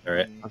up at him.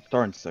 Alright. I'm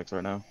starting 6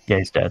 right now. Yeah,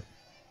 he's dead.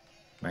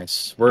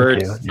 Nice. We're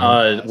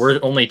Okay, we're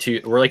only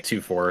 2. We're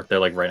 2-4. They're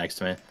right next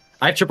to me.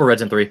 I have triple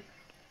reds in 3.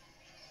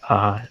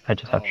 I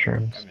just have Oh,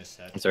 shrooms. I missed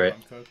that. It's alright.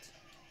 I'm cooked.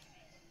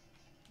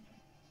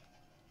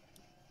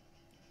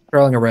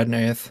 Trailing a red and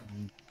 8th.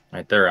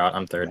 Alright, they're out.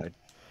 I'm 3rd. Okay.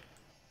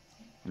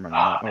 I'm running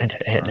out.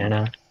 I hit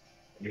Nana.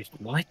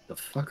 What the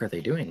fuck are they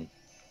doing?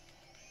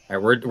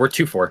 Alright, we're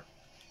 2-4.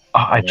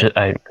 Oh,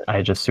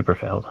 I just super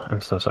failed.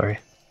 I'm so sorry.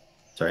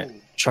 It's alright.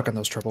 Ooh. Chucking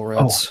those triple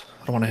reds.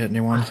 I don't want to hit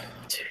anyone.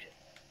 Dude.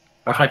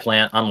 Watch my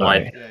plant. I'm Sorry.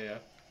 wide. Yeah, yeah.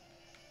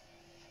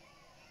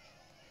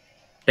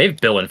 They have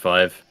Bill in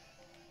 5.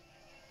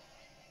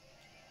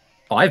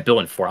 Oh, I have Bill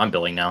in 4. I'm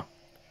billing now.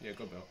 Yeah,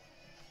 go Bill.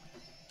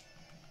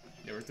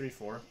 Yeah, we're 3,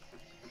 4.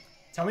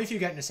 Tell me if you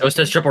get in a Ghost second.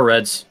 has triple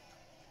reds.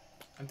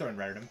 I'm throwing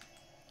red at him.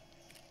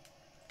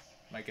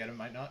 Might get him,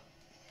 might not.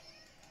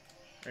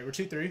 Alright, we're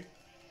 2-3.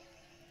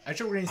 I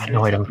should green I three. know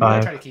You item wanna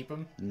 5. try to keep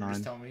him? Or 9.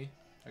 just tell me.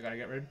 I gotta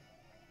get rid.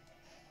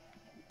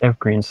 They have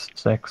greens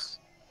 6.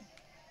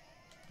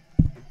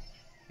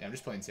 Yeah, I'm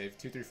just playing safe.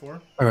 2, 3,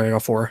 4. Alright, I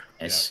got 4.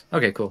 Nice.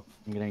 Okay, cool.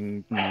 I'm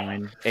getting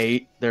 9.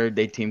 8.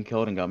 They team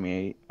killed and got me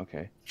 8.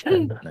 Okay.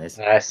 10. Nice.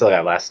 I still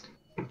got last.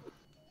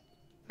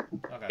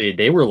 Okay. Dude,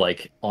 they were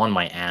like on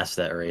my ass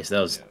that race.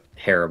 That was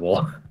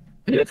terrible.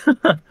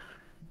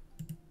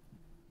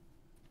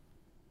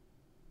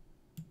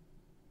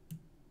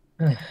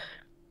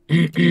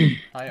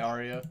 Hi,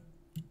 Arya.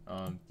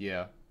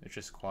 Yeah, it's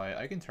just quiet.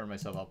 I can turn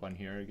myself up on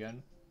here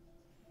again.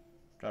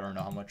 I don't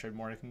know how much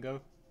more I can go.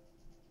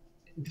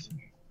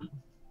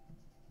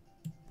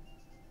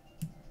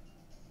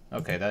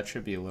 Okay, that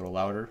should be a little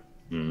louder.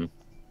 Mm.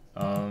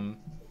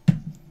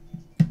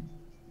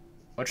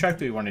 What track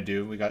do we want to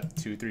do? We got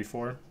 2, 3,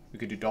 4. We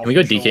could do Dolphin. We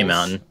go DK Shoals,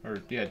 Mountain.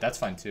 Or yeah, that's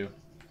fine too.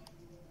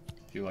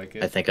 If you like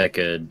it. I think I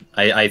could.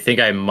 I think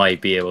I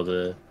might be able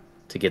to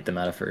get them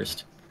out of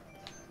first.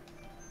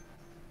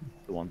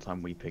 The one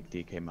time we pick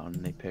DK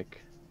Mountain, they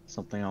pick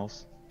something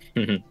else.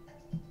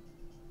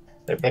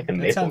 They're picking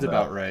Maple. That sounds though.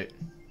 about right.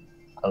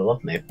 I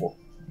love Maple.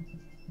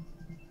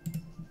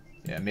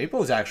 Yeah,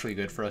 Maple is actually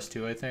good for us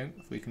too, I think.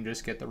 If we can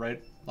just get the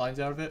right lines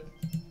out of it.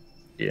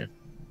 Yeah.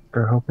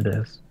 I hope it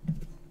is.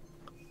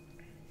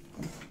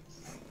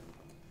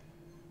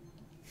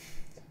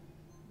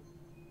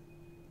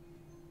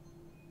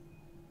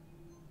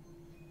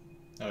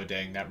 Oh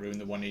dang, that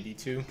ruined the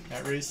 182,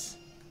 that race.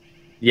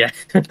 Yeah.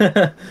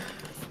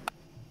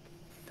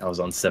 I was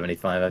on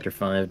 75 after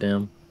 5,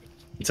 damn.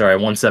 It's alright,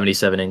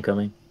 177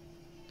 incoming.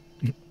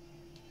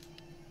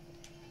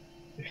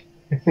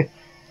 I'm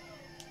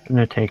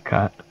gonna take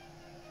cut.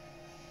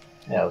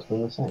 Yeah, I was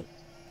doing the same.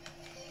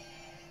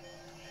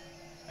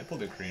 I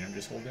pulled a green, I'm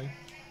just holding.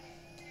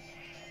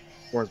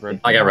 Where's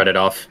red? I got Reddit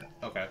off.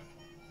 Okay.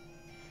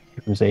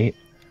 It was 8.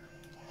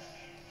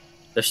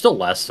 They're still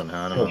less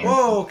somehow, I don't know.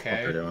 Whoa, what okay.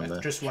 they're doing, I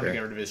but just want to sure.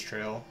 get rid of his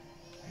trail.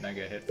 And then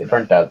get hit. They for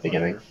burnt that. out at the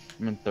beginning. Whatever.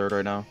 I'm in 3rd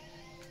right now.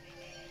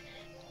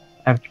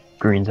 I have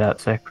greens at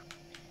 6.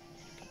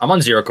 I'm on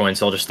 0 coins,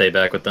 so I'll just stay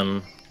back with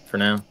them for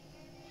now.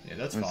 Yeah,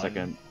 that's One fine.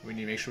 second. We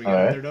need to make sure we get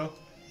Alright. in there though.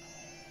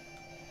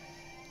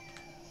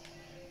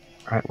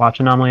 Alright, watch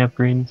anomaly up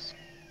greens.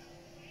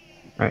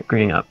 Alright,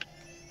 greening up.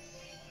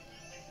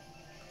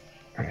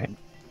 Alright.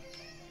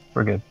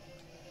 We're good.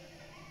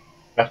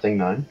 Drafting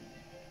 9.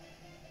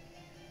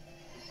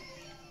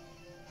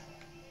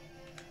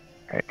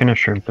 Alright, gonna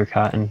shrimp through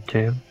cotton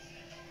too.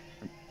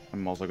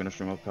 I'm also gonna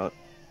stream up cut.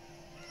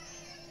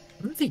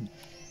 What are they...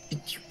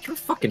 You're a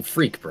fucking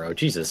freak, bro.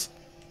 Jesus.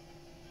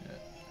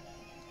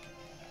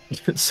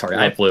 Sorry,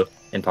 I have blue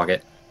in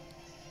pocket.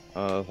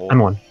 Hold. I'm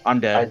 1. I'm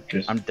dead. I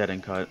just- I'm dead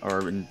in cut.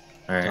 Or in.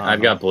 Alright,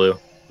 I've got blue.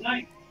 Yeah.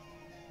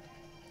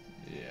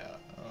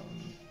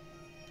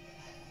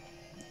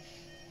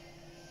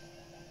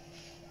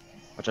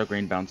 Watch out,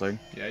 green bouncing.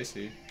 Yeah, I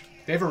see.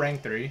 They have a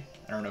rank 3.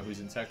 I don't know who's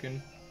in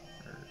second.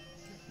 Or...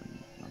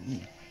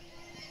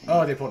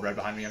 Oh, they pulled red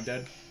behind me. I'm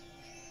dead.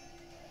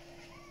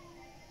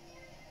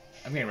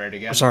 I'm getting red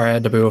again. I'm sorry, I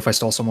had to boo if I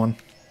stole someone.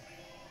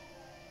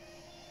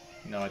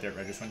 No, I did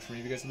red just went for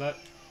me because of that.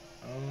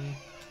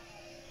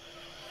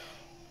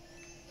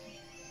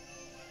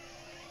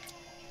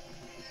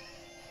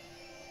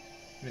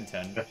 I'm in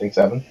 10. Drafting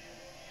 7.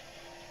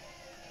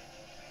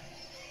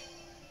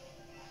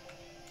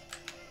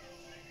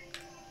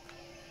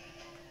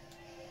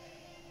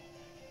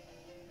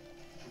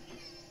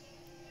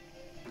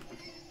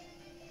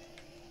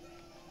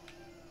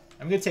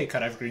 I'm gonna take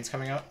cut. I have greens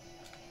coming out.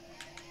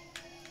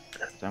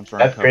 I'm I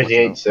trying have crazy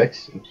 8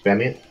 6. I'm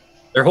spamming it.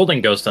 They're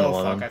holding Ghost on Oh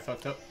 11. fuck, I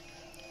fucked up.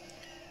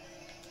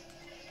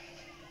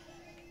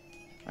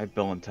 I have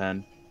Bill in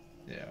 10.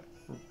 Yeah.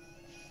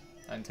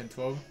 9, 10,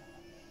 12.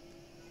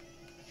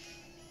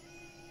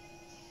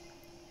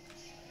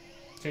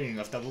 Changing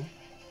left double.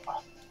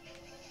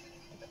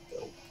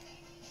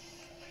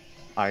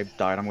 I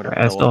died. I'm gonna Alright,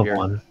 I Bill still up have here.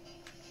 1.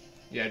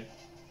 Yeah,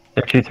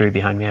 They're 2-3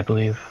 behind me, I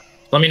believe.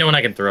 Let me know when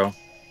I can throw.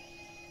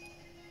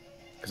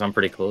 Because I'm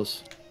pretty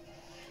close.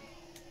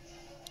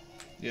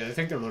 yeah, I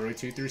think they're literally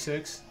 2 through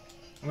 6.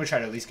 I'm gonna try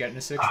to at least get into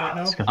 6 right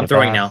now. It's gonna I'm be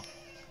throwing bad. now.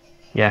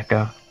 Yeah,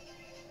 go.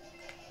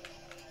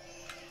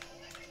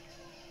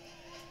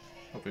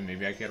 Hoping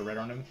maybe I can get a red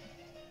on him.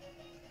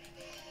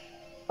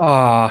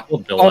 Ah, We'll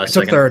Bill oh, I last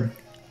took second. 3rd.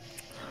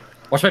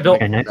 Watch my Bill.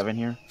 Okay, nice. 7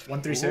 here.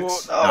 1, 3,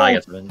 6. Oh, No, I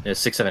got 7. Yeah,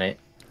 6, 7, 8.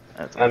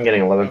 That's I'm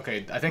getting 11.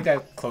 Okay, I think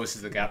that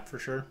closes the gap for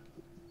sure.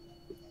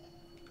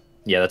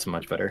 Yeah, that's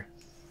much better.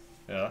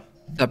 Yeah.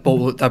 That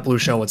blue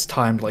shell was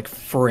timed like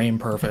frame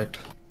perfect.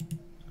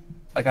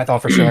 Like I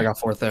thought for sure I got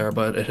 4th there,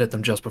 but it hit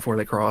them just before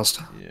they crossed.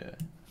 Yeah.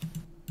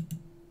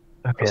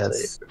 Okay,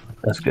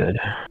 that's good.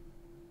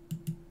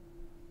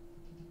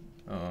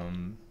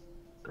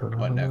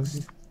 What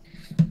next?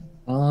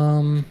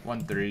 1,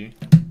 1, 3.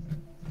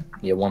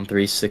 Yeah, 1,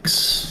 3,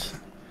 6.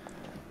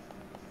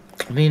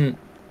 I mean,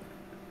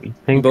 We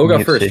think Bo got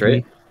New first, City-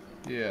 right?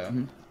 Yeah.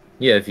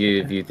 Yeah, if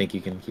you think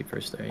you can keep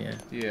first there, yeah.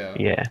 Yeah.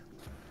 Yeah.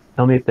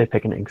 Tell me if they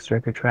pick an Ink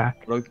Striker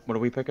track. What are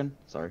we picking?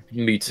 Sorry.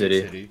 Meat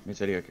City. Mid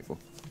City. Okay, cool.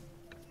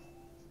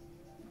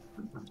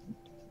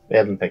 They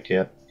haven't picked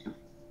yet.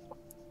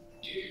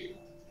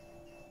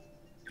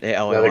 Hey,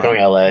 LA. No, they're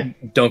going LA.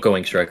 Don't go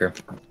Ink Striker.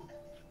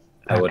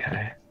 I would.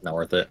 Okay. Not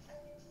worth it.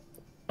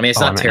 I mean, it's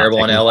Oh, not am I not terrible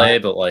in taking LA,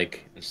 time? but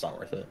like, it's not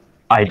worth it.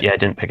 I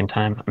didn't pick in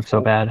time. I'm so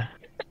bad.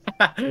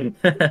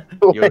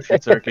 Yoshi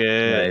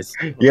Circuit. Nice.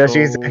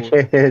 Yoshi's go.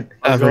 kid.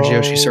 Average go.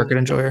 Yoshi circuit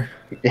enjoyer.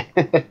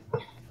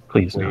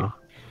 Please Wait. no.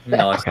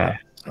 No, it's Okay.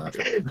 not.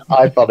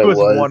 I thought It it was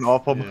was. one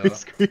off on my Yeah.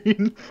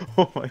 screen.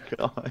 Oh my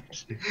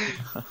gosh.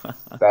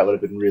 That would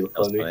have been real That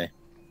was funny. funny.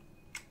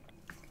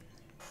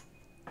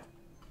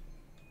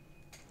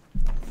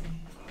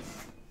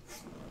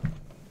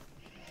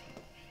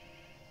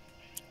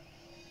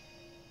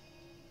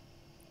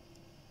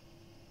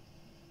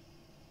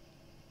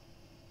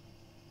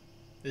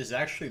 This is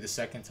actually the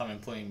second time I'm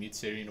playing Meat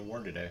City in a war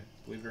today,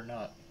 believe it or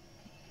not.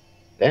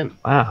 Damn.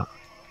 Wow.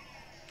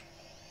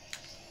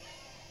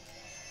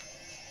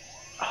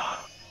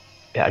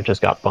 Yeah, I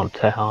just got bumped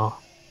to hell.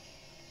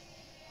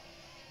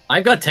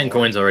 I've got 10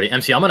 coins already.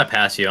 MC, I'm gonna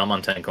pass you. I'm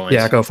on 10 coins.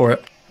 Yeah, go for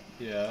it.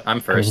 Yeah, I'm I'm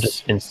first.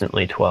 just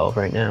instantly 12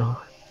 right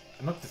now.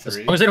 I'm up to As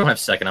 3. long as they don't have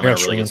second, I'm I in a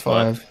got really good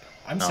Shrimp spot. 5.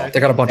 I'm No. second. They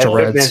got a bunch Hey, of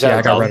look, reds. man, Yeah,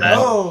 I got I'll red. pass.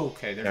 Oh,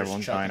 okay. They're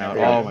Everyone's just chucking dying out.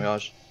 everything. Oh my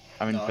gosh.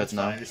 I'm in No, fifth it's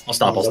fine, now. I just I'll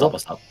stop. need- I'll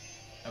stop.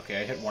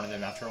 Okay, I hit one of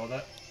them after all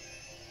that.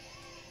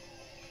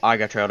 I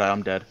got trailed out.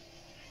 I'm dead.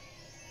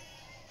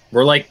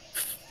 We're like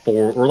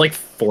 4. We're like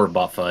 4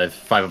 bot 5.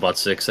 5 bot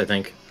 6, I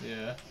think.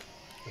 Yeah.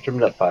 I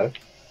trimmed up 5.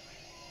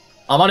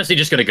 I'm honestly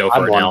just gonna go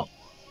I'm for it one. now.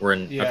 We're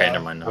in. Yeah. Okay,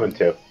 never mind. I'm in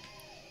 2.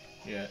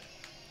 Yeah.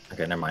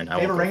 Okay, never mind. I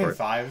They have a won't ring go in for it.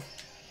 5.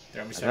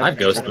 They're almost I've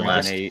ghosted I'm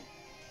last. in 8.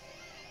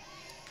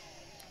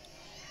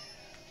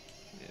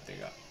 Yeah, they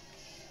got.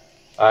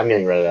 I'm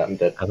getting rid of that. I'm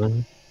dead.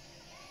 7.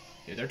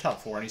 Yeah, they're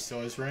top 4 and he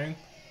still has ring.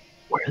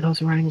 Where are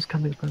those rings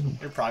coming from?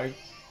 They're probably.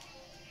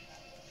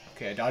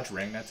 Okay, I dodged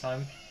ring that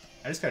time.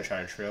 I just gotta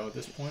try to trail at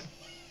this point.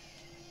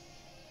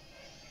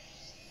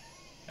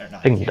 Or not.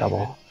 I can can't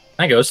double.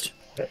 Hi, Ghost.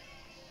 even.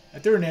 I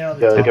threw a nano on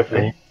Go, the go top. for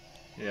me.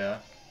 Yeah.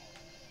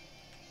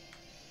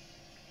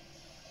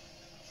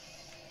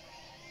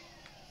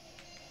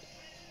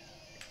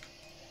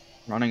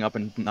 Running up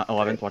in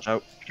 11th. Watch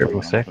out. Triple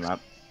Going off the 6. map.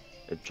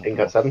 It I think jumped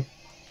got off. 7.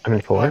 I'm in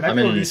I 4. might I'm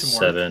be able to in do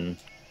some work. 7.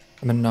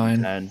 I'm in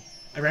 9. 10.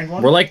 I ranged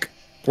one. We're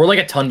like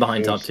a ton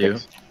behind top 2.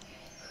 6.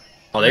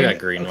 Oh, they got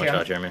green. Okay, Watch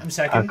out, Jeremy. I'm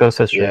second. Ghost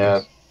has Yeah.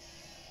 strings.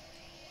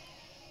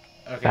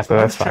 Okay, Capo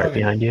one's has fire trailing-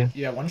 behind you.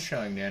 Yeah, one's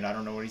trailing in. I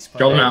don't know what he's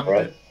Throw playing. them out. with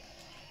Right. it.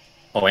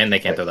 Oh, and they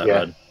can't throw that Yeah.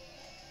 red.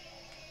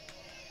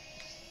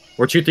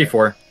 We're 2, 3,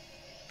 4.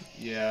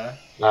 Yeah.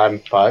 I'm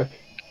 5.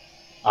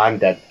 I'm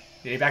dead.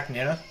 Yeah, you back to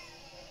Nana?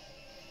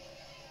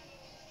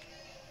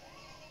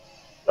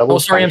 Double Oh,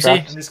 sorry, fire MC.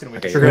 trap. I'm just gonna wait.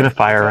 Okay, till you're We're you- gonna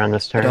fire around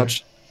this I turn.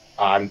 dodged.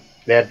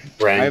 They had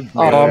I ring. have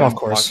Oh, ring of in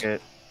course.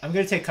 pocket. I'm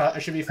gonna take cut. I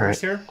should be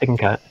first here. Taking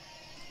cut.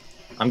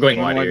 I'm going Going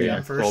wide wide, here. yeah.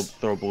 Yeah. First.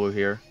 Throw blue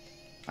here.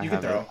 I You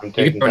can have throw. it. I'm You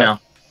taking can throw that.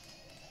 now.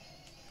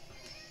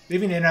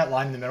 Leaving Nana that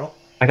line in the middle.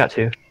 I got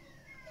 2.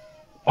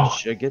 Oh,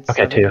 Should get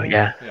okay, 7 2. here.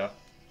 Yeah. Yeah.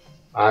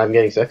 I'm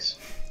getting 6.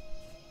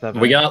 7.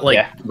 We got like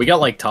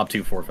Yeah. top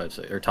 2, 4, 5,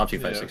 6, or top 2,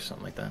 5, Yeah. 6,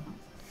 something like that.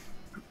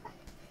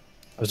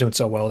 I was doing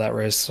so well that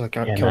race. I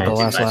got Yeah, killed the nice.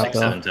 last 5, lap 6,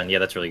 though. 7, 10. Yeah,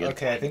 that's really good.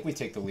 Okay, I think we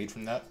take the lead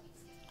from that.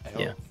 I hope.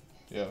 Yeah.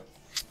 Yeah.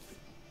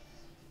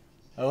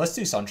 Let's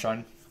do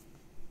Sunshine.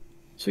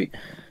 Sweet.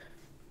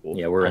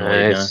 Yeah, we're in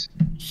lead now. Nice.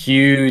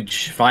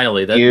 Huge.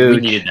 Finally, that we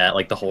Huge. needed that.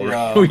 Like the whole.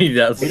 Yeah. we needed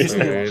that. We just so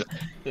need- bad.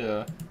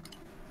 Yeah.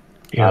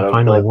 Yeah, Out of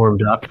finally the-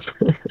 warmed up.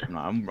 No,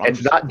 I'm It's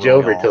just not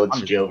really Jover off. till it's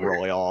I'm just Jover.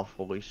 really off.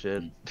 Holy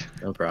shit.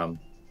 No problem.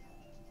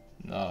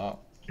 No.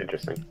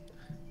 Interesting.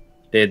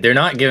 They're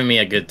not giving me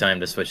a good time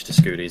to switch to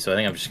Scooty, so I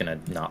think I'm just gonna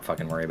not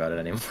fucking worry about it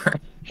anymore.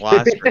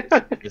 Last race.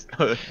 Just-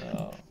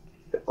 No.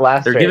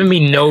 Last They're race. giving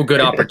me no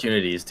good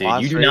opportunities, dude.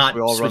 Last You do race, not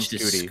we all run switch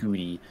to Scooty.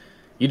 Scooty.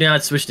 You do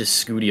not switch to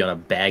Scooty on a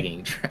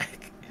bagging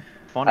track.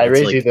 Fun. I It's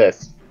raise like- you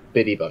this.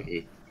 Biddy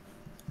buggy.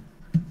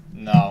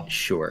 No.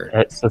 Sure.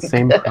 It's the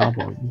same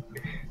problem.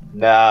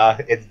 Nah,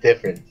 it's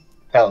different.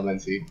 Tell him,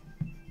 NC.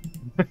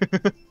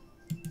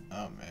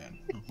 Oh man.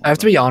 I have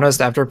to be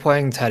honest, after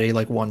playing Teddy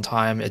like one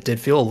time, it did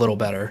feel a little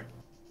better.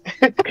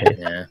 Okay,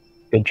 Yeah.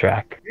 good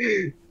track.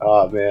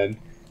 Oh man.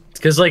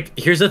 Because like,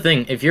 here's the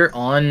thing: if you're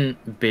on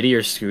Biddy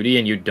or Scooty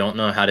and you don't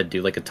know how to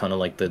do like a ton of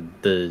like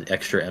the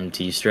extra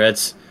MT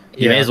strats,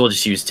 you may Yeah. as well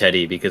just use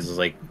Teddy because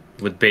like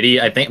with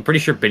Biddy, I'm pretty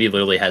sure Biddy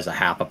literally has a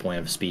half a point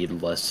of speed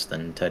less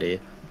than Teddy.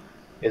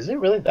 Is it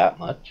really that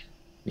much?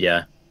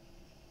 Yeah.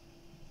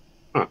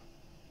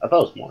 I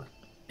thought it was more.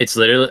 It's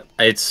literally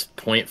it's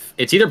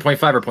either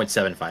 0.5 or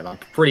 0.75. I'm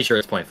pretty sure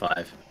it's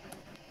 0.5.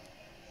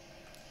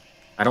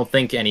 I don't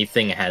think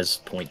anything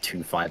has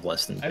 0.25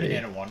 less than I have a Biddy.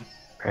 Nana 1.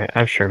 Alright, I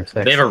have Sherm 6.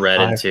 They have a red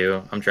in 5.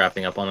 too. I'm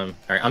drafting up on them.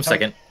 All right, I'm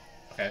second.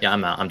 Okay. Yeah,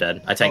 I'm out. I'm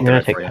dead. I I'm tanked the gonna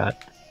red take for you.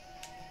 cut.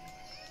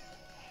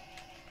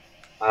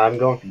 I'm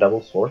going for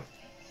double sword.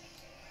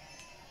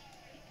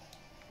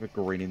 We're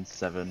green in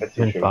 7. That's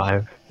I'm in interesting.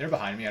 5. They're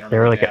behind me. I don't They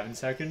know were what like they a- have in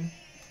second.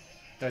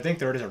 I think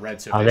third is a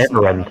red, so Oh, if they they have a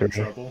slow red down, in I'm in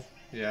three. trouble.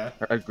 Yeah.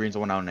 Green's the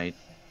one out in 8.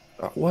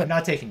 I'm What?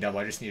 not taking double.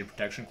 I just needed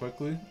protection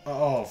quickly.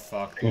 Oh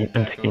fuck, I'm dude.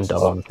 That taking ghost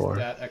double is, on 4.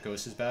 that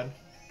ghost is bad.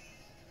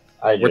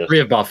 I We're just 3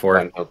 of bot 4.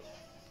 done hope.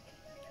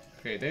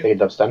 Okay, Take a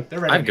dub stun. they're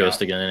I ready. have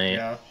Ghost again in 8.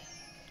 Yeah.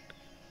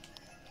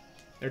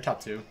 They're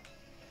top 2.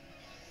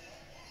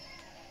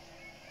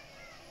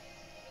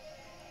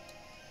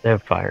 They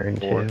have fire in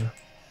 4. 2.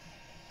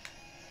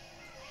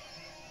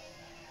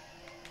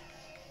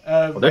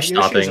 Well, they're Yoshi's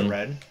a stopping.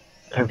 red.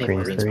 I have Hey,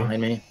 green Green's 3.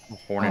 behind me.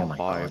 Hornet Oh my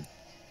 5. god.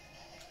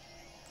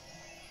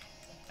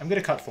 I'm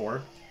gonna cut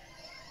 4.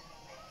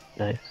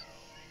 Nice.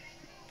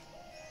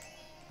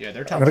 Yeah,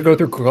 they're I'm top gonna 2. go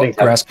through Think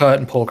that- grass cut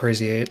and pull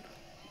crazy 8.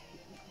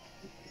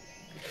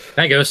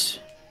 Hi, Ghost.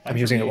 I'm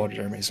using it while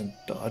Jeremy's in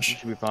dodge.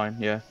 Should be fine,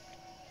 yeah.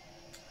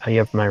 How you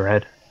have my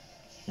red?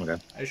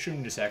 Okay. I shoot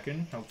in a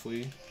second,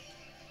 hopefully.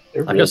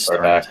 They're I'm really just far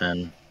starting at back.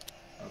 10.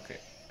 Okay.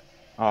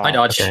 Oh, I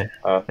dodge. Okay.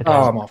 Uh, I Oh,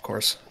 dodged. I'm off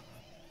course.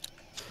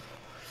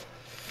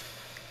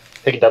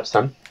 take a dub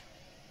stun.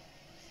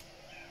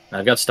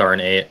 I've got star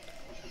in 8.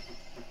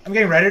 I'm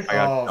getting redded. I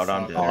got Oh, out on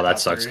fuck. to- They're Oh, that top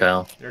sucks, 3.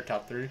 Kyle. They're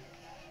top 3.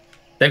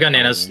 They've got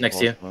nanas next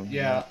to you.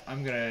 Yeah, I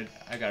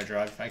gotta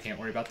drive. I can't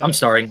worry about that. I'm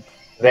starring.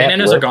 They have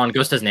Nanas are blue. gone.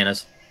 Ghost has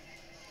nanas.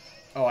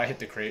 Oh, I hit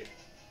the crate.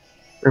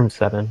 Room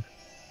 7.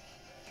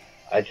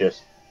 I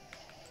just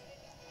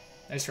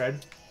Nice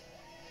red.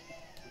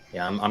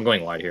 Yeah, I'm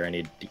going wide here. I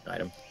need deep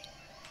item.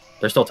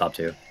 They're still top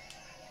 2.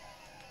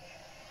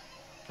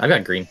 I've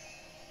got green.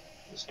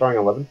 starring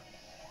 11.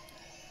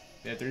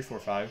 Yeah, 3, 4,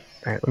 5.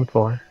 Alright, room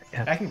 4.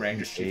 Yeah. I can rank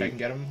just see if I can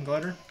get him,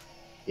 Glider.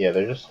 Yeah,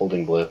 they're just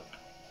holding blue.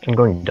 I'm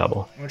going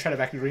double. I'm gonna try to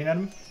back a green at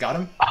him. Got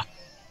him.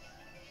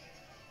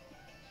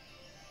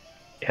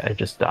 Yeah, I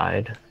just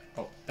died.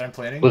 Oh, that I'm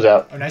planning. Blue's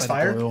out. Oh, nice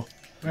By the fire. blue.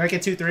 We might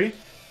get 2-3.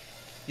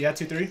 Yeah,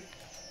 2-3.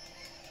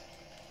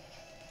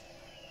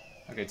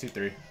 Okay,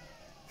 2-3.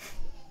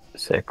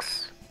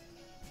 6.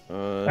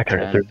 Uh, I could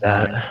have 10, threw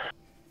that.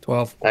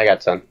 12. I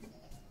got sun.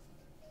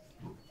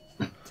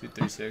 2,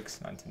 3,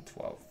 6, 9, 10,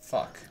 12.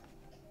 Fuck.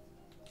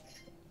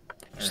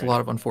 Just a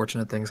lot of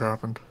unfortunate things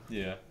happened.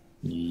 Yeah.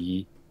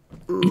 Yee.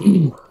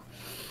 Or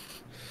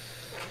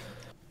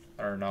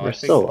no, We're I think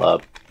still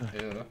up.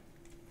 Yeah.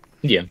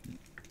 Yeah.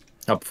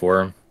 Up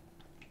 4.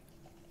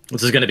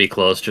 This is gonna be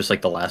close, just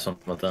like the last one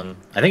with them.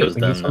 I think it was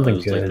We need them. That something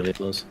was like good. really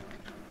close.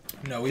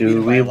 No, we Do beat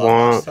him by we a lot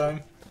last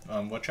want-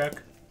 time. What check?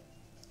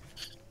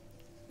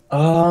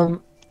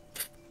 Fuck.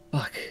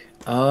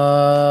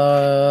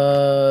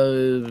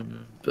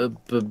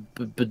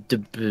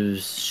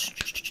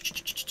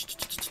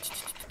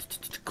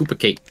 Koopa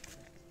Cake.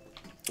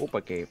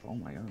 Opa Cave. Oh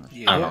my gosh.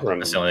 Yeah. I don't know.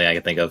 That's the only thing I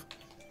can think of.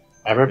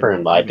 I remember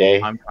in my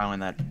day, I'm trying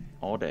that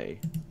all day.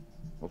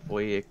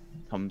 Hopefully it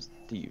comes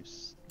to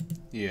use.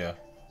 Yeah.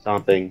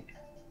 something.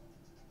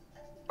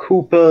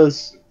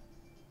 Koopas.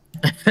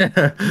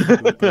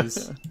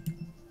 Koopas.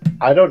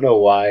 I don't know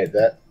why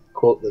that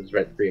quote lives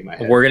rent free in my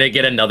head. We're gonna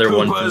get another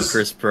one from Koopas.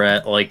 Chris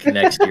Pratt like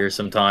next year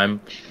sometime.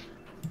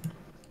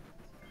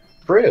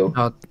 True.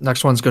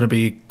 Next one's gonna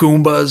be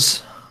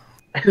Goombas.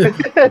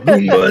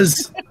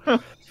 Goombas.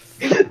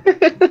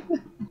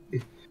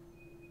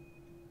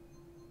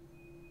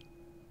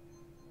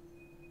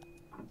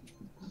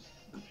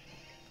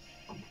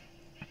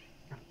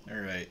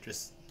 Alright,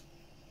 just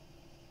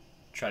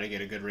try to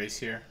get a good race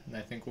here, and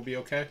I think we'll be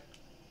okay.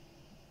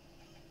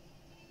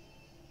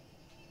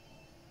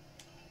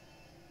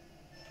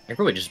 I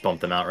probably just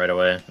bumped them out right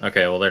away.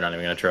 Okay, well they're not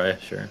even gonna try.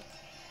 Sure.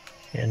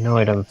 Yeah, no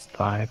items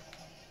 5.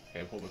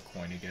 Okay, pull the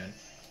coin again.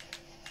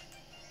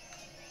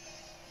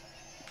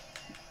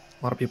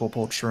 A lot of people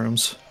pulled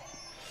shrooms.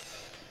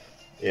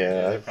 Yeah,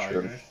 they're I'm probably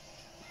sure. gonna-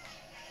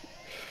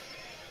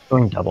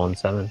 Going double on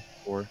 7.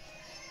 4.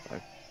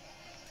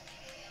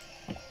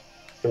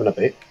 Coming up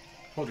 8.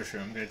 Hold your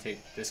shroom. I'm gonna take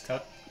this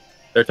cut.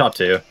 They're top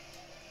 2.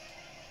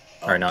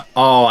 Oh. Or not.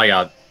 Oh, I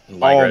got Oh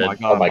migrated. my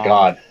god. Oh my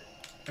god.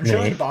 I'm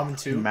showing Nate. the bomb in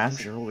 2.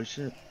 Master, holy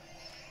shit.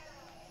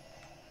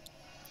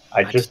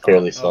 I just just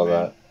barely thought- saw oh, man.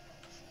 that.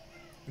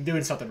 I'm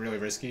doing something really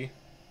risky.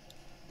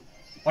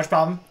 Watch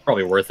bomb.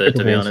 Probably worth it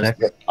to be Triple honest.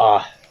 green 6.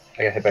 Ah,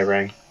 I got hit by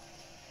ring.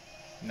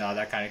 No,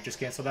 that kind of just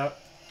canceled out.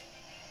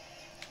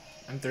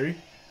 I'm 3.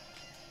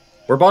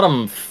 We're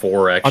bottom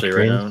 4 actually Up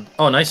right green. now.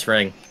 Oh, nice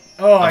ring.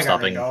 Oh, I'm I got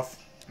stopping. ringed off.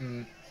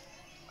 Mm.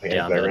 I got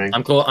Yeah, hit by I'm, ring.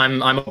 I'm cool.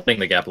 I'm opening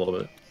the gap a little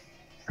bit.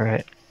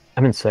 Alright.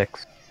 I'm in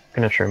 6.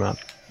 Gonna shroom up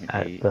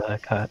at 8. the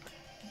cut.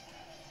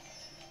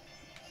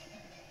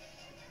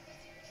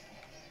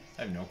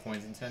 I have no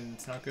coins in 10.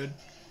 It's not good.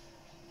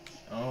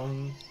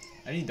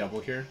 I need double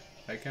here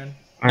if I can.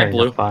 Alright,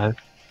 blue. 5.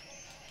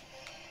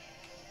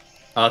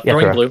 Throwing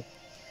throw. blue.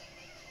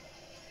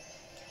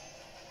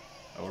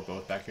 Oh, we're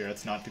both back here.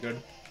 That's not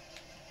good.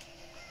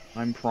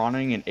 I'm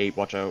prawning in 8,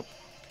 watch out.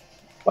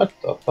 What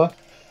the fuck?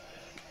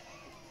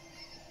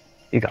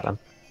 You got him.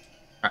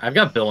 I've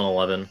got Bill in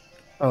 11.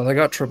 Oh, they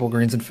got triple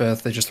greens in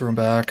 5th. They just threw them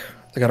back.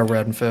 They got a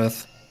red in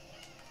 5th.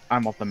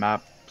 I'm off the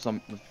map.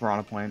 Some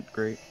piranha plant,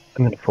 great.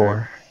 I'm in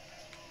 4.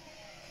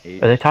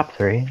 8. Are they top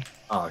 3?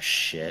 Oh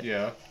shit.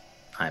 Yeah.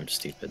 I'm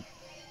stupid.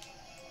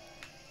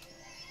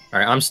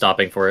 Alright, I'm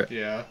stopping for it.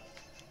 Yeah.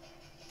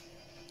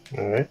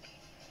 Alright.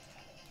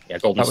 Yeah,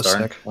 Golden That was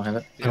Star. sick. We'll have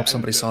it. I hope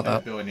somebody saw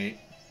that. Bill and 8.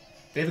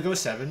 They have a go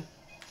 7.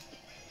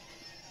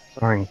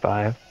 Starring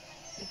 5.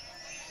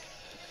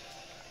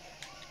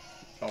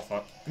 Oh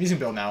fuck. I'm using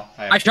Bill now.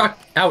 I shock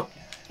out.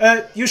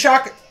 You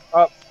shock.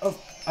 Up. Oh,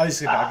 I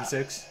was gonna dodge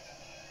 6.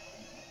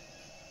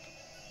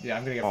 Yeah,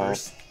 I'm gonna get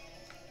first.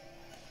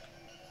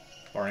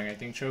 Barring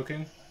anything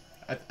choking.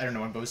 I don't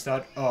know when Bo's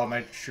dodged. Oh,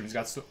 my streams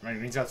got my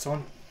greens got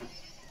stolen.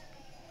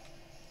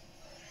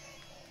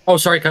 Oh,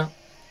 sorry, Kyle.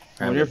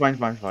 Oh, you're fine,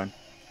 fine, fine.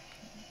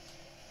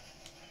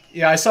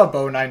 Yeah, I saw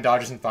Bo 9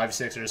 dodges and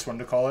 5-6. I just wanted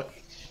to call it.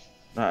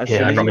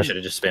 Yeah, I probably should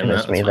have just spammed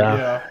Miss that. me That's fine.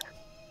 though. Yeah.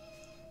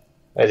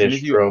 I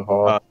just drove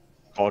off.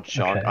 Called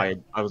shock. Okay.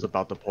 I was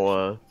about to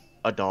pull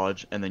a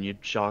dodge, and then you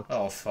shocked.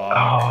 Oh fuck.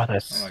 Oh,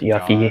 that's Oh my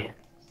yucky. God.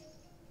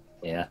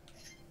 Yeah.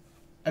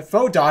 If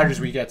Bo dodges,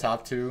 we get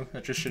top 2.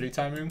 That's just shitty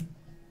timing.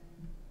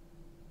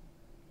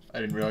 I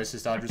didn't realize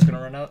his dodge was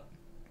gonna run out.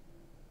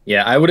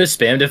 Yeah, I would have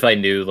spammed if I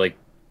knew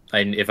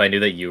if I knew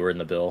that you were in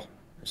the bill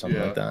or something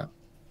Yeah. like that.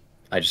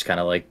 I just kind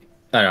of I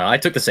don't know. I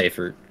took the safe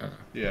route.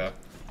 Yeah.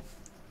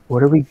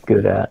 What are we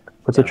good at?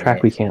 What's a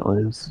track we can't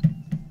lose?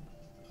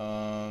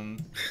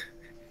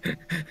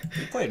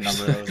 We played a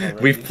number of those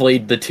already. We've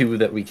played the 2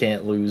 that we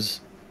can't lose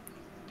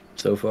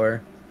so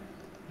far.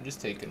 I'm just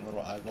taking a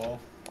little eyeball.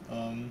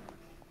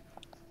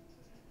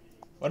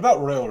 What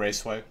about Royal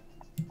Raceway?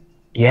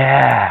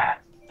 Yeah,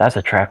 that's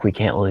a track we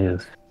can't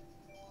lose.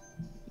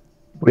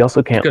 We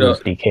also can't Good, lose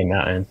DK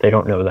Mountain. They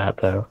don't know that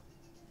though.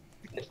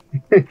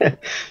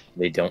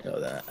 They don't know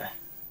that.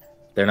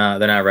 They're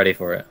not ready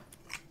for it.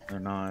 They're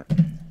not.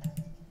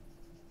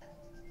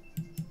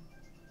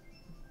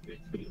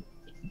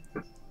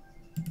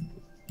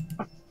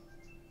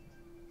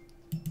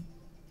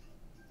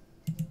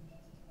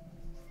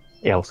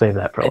 Yeah, we'll save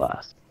that for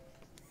last.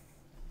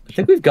 I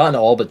think we've gotten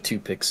all but 2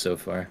 picks so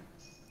far.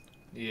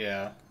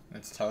 Yeah,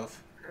 that's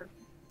tough.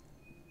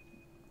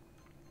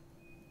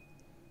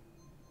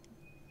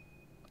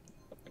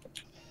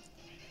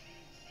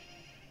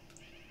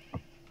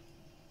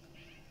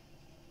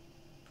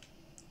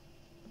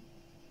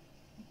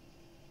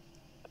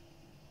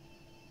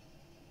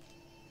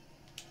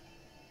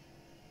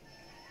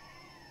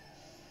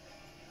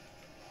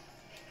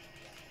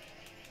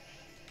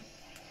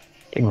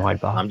 Getting wide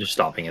box. I'm just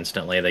stopping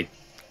instantly. They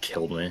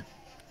killed me.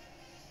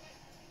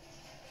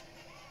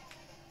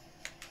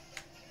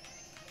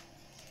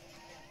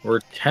 We're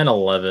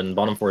 10-11.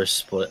 Bottom 4 is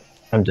split.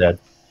 I'm dead.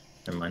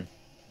 Never mind.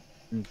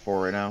 I'm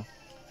 4 right now.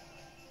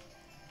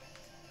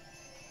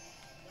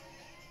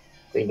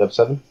 Cleaned up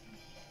 7.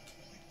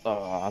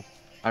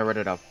 I read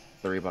it up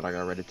 3, but I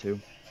got read it 2.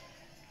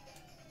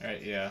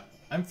 Alright, yeah.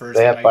 I'm first.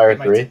 They have fire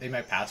 3. They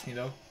might pass me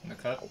though in the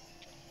cut.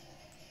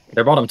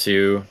 They're bottom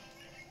 2.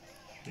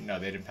 No,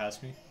 they didn't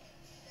pass me.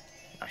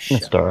 Oh, I'm shit.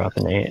 gonna star up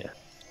in 8.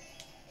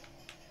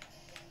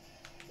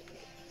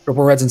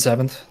 Purple Red's in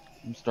 7th.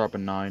 I'm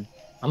stopping 9.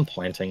 I'm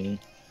planting.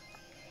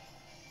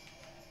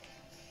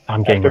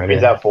 I'm getting After ready.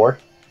 Green's out 4.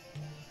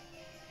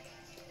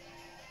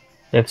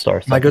 They have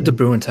stars. Am I good to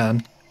Boo in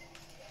 10?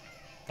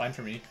 Fine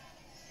for me.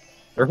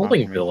 They're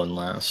holding Bill in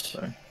last.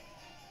 So.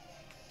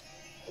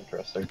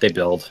 Interesting. They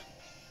build.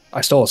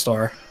 I stole a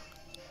star.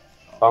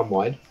 Bomb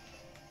wide.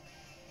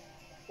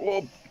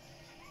 Whoa!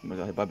 I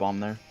got hit by bomb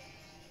there.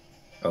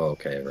 Oh,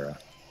 okay, bro.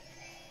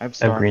 I have I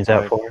star have greens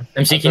five. out 4.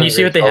 MC, I've can done you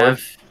see what they green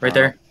have right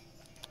there?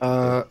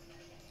 Never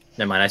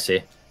mind, I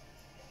see.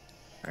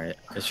 Alright,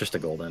 it's just a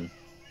golden.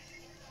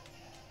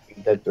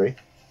 Dead 3.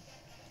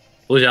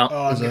 Blue's out.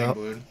 Oh, I'm Is getting that-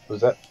 blued.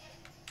 Who's that?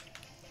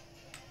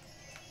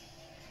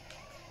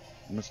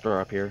 I'm gonna star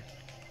up here.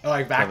 Oh,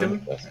 I backed him?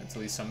 7. Yes. That's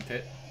at least some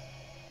pit.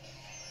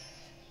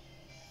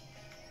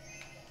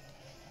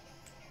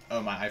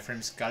 Oh, my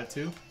iframes got it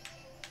too.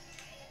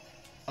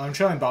 Oh, I'm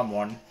showing bomb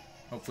 1.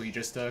 Hopefully he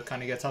just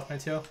kind of gets off my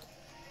tail.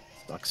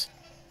 Sucks.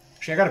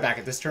 Actually, I got it back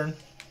at this turn.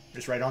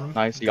 Just right on him.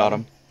 Nice, you got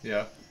him.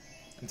 Yeah.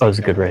 Oh, it was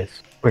a good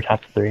race. We're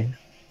top 3.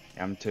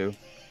 Yeah, I'm 2.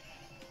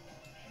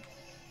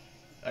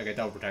 I get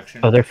double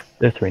protection. Oh,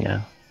 they're 3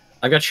 now.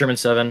 I got Sherman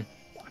 7.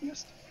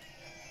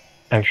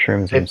 I have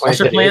shrooms They and Watch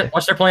their planted plant. 8.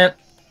 Watch their plant.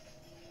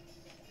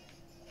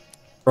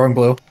 Throwing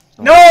blue.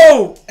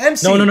 No!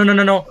 MC!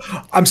 No.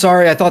 I'm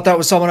sorry, I thought that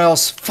was someone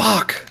else.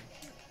 Fuck!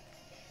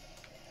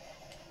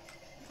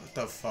 What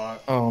the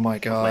fuck? Oh my I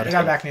god.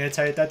 got back Nita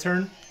tight that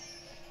turn.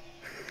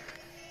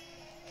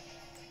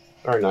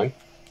 Or 9.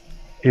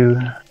 2.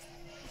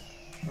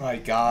 Oh my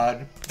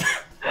god.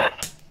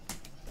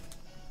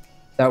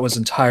 That was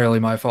entirely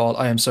my fault.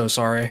 I am so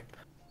sorry.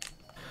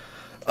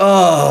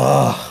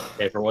 Oh.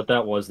 Okay, for what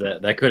that was,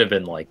 that could have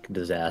been like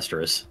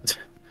disastrous.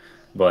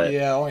 But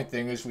Yeah, only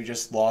thing is we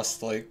just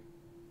lost, like,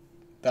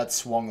 that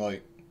swung,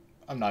 like,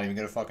 I'm not even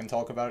gonna fucking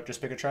talk about it,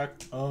 just pick a track.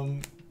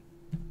 You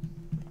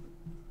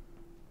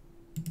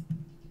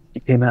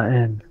came out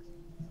in.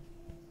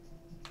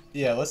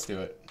 Yeah, let's do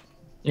it.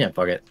 yeah,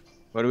 fuck it.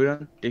 What are we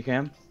doing?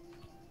 DCAM?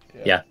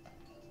 Yeah.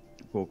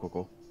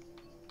 Cool.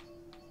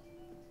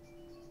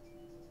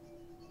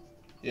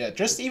 Yeah,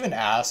 just even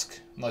ask,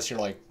 unless you're,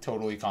 like,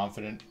 totally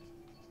confident.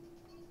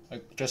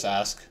 Like, just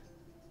ask.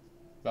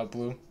 About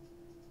blue.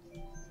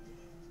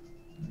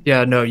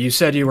 Yeah, no, you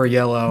said you were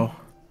yellow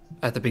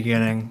at the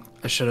beginning.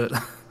 I should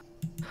have.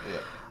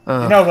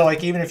 You know, but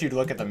like even if you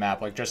look at the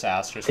map, like just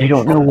ask. Just They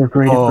don't know we're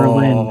Great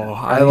Berlin. Oh,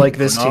 I like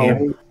this Don't know.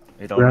 team.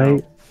 They don't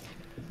Right?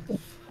 know.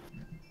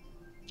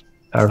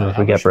 However, if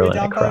How we much get should we Berlin,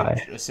 I down by?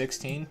 cry. A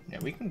 16. Yeah,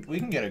 we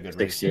can get a good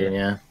race 16, here.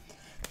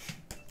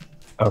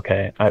 yeah.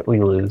 Okay,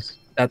 we lose.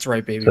 That's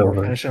right, baby. It's We're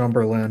over. finishing on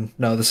Berlin.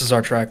 No, this is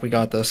our track. We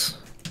got this.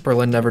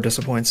 Berlin never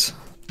disappoints.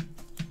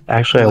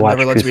 Actually, I Berlin watched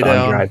never lets me Kutztown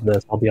down. drive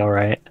this. I'll be all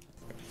right.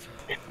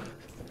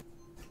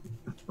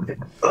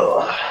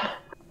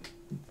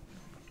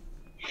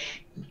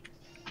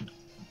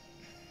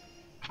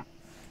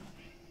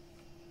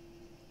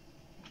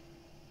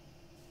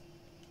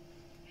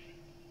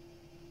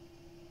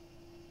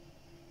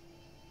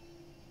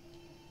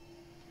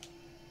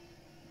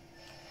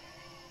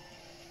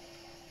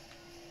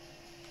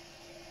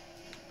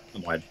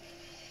 I'm wide.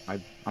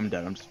 I'm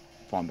dead. I'm just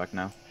falling back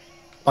now.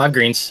 5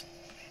 greens.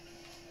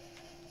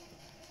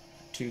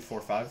 2,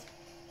 4, 5.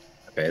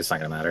 Okay, it's not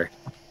gonna matter.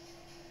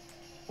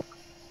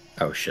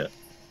 Oh shit.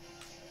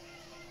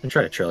 I'm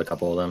trying to trail a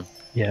couple of them.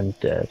 Yeah, I'm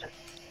dead.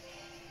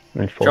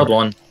 I'm in 4. Trailed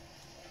 1.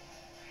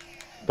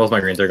 Both my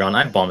greens are gone.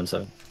 I have bomb in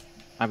 7.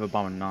 I have a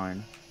bomb in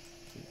 9.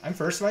 I'm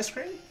first of my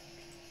screen.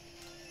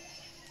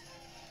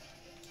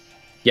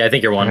 Yeah, I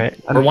think you're 1. Right.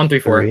 We're 1, 3,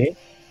 4. 3.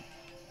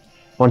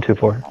 1, 2,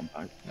 4. Bomb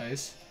back.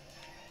 Nice.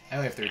 I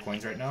only have 3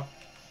 coins right now.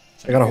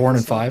 So I got a maybe horn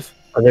in that's 5.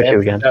 Oh, there Yeah, 2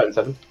 again. Kutztown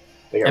 7.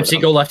 They got MC,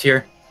 rid go of left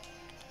here.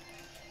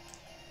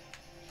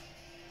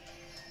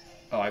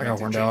 Oh, I got meant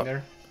to horned chain out.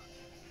 there.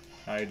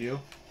 Not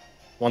ideal.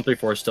 1, 3,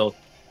 4 still.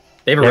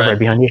 They have a Yeah, red. right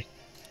behind you.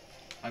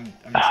 I'm in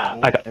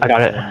trouble. I got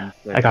it. Everyone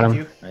is I got Thank him.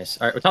 you.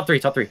 Nice. All right, top 3,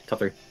 top 3, top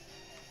 3.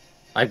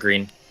 I have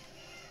green.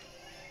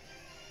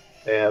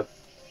 They have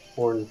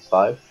horn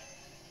 5.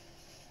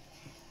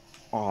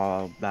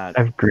 Oh, that.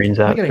 I have greens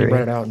I'm out getting 3.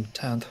 redded out in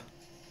 10th.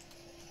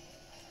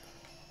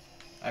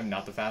 I'm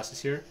not the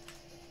fastest here.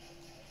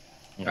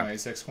 Okay. Only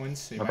 6 coins.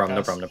 So you No might problem,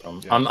 no pass. problem, no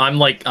problem. Yeah. I'm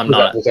like, I'm Blue's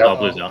not. out, blue's out. Oh,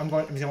 blue's out. I'm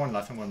going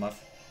left. I'm going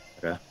left.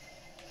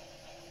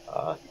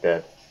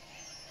 Dead.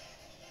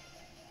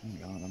 Oh my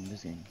god, I'm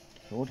just getting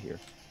killed here.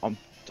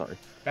 Sorry.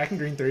 Back in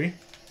green 3.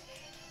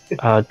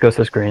 Ghost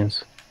has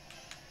greens.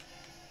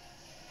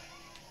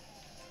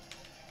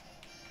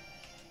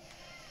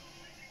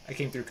 I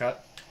came through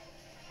cut.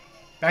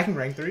 Back in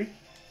rank 3.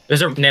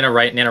 There's a Nana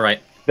right, Nana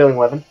right. Filling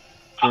 11.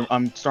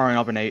 I'm starting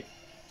up in 8.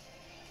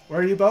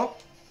 Where are you, Bo?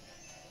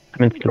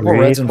 I'm in Couple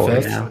reds in 4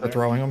 5th. now. They're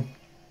throwing them.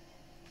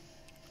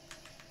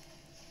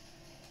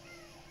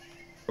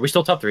 Are we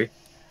still top 3?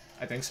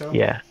 I think so.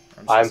 Yeah.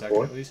 Or I'm second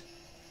 4. at least.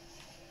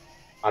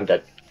 I'm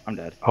dead. I'm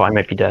dead. Oh, I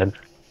might be dead.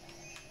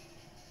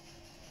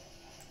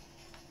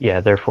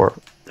 Yeah, they're 4.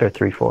 They're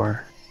 3,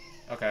 4.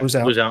 Okay. Who's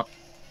out? Blue's out.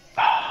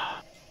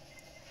 Try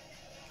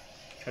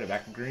to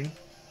back in green.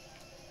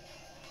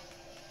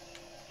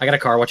 I got a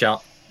car, watch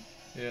out.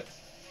 Yeah.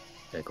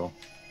 Okay, cool.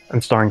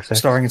 I'm starring 6.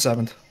 Starring in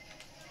 7th.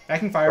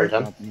 Back in fire. Where's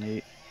that? Up in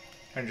 8.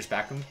 Trying to just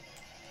back him.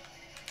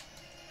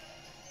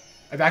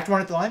 I backed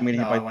one at the line. I'm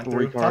getting hit No, I by went 3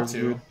 through. Top cars,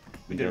 2. dude.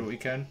 We did what we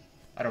can.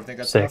 I don't think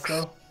that's 6.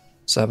 enough though.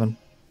 7.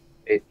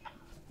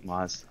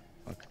 Last.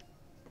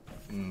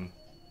 Hmm.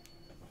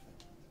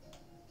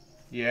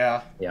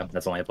 Yeah. Yeah,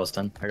 that's only a plus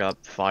 10. I got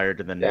fired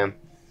to the Damn.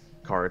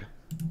 card.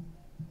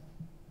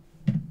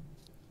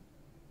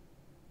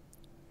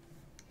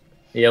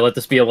 Yeah, let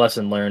this be a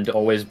lesson learned.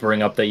 Always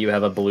bring up that you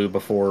have a blue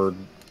before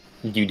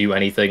you do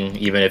anything,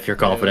 even if you're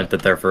confident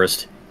that they're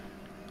first.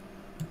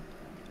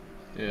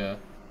 Yeah.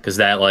 Because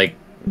that, like,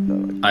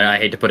 I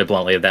hate to put it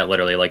bluntly, that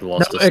literally, like,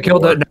 lost No, us it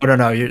killed the it.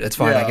 No. It's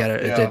fine. I Yeah, get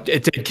it. yeah.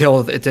 It did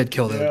kill. It did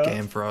kill the Yeah.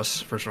 game for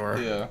us for sure.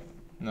 Yeah.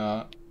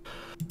 No.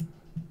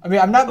 I mean,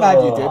 I'm not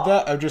mad you did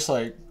that.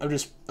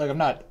 I'm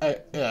not.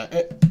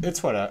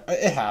 It's whatever.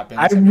 It happens.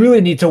 I really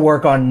need to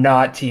work on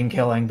not team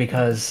killing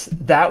because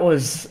that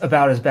was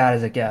about as bad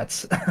as it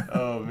gets.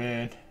 Oh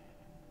man.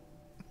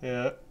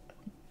 Yeah.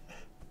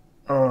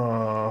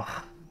 Oh,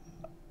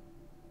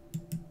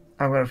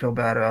 I'm gonna feel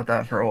bad about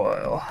that for a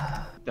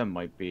while. That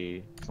might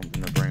be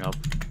something to bring up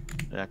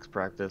next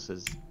practice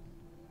is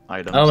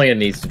items. I don't think it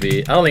needs to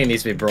be. I don't think it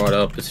needs to be brought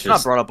up. It's It's not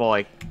just brought up, but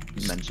like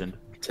mentioned.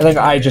 I think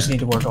I just need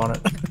to work on it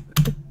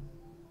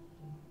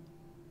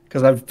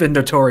because I've been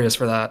notorious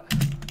for that.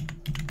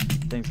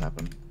 Things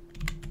happen.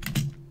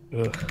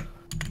 Ugh.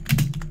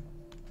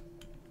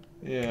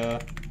 Yeah.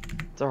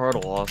 It's a hard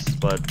loss,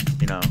 but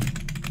you know,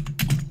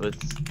 let's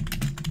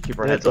keep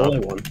our Yeah, heads it's up. only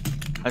 1.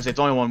 I say it's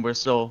only 1. We're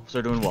still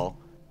doing well.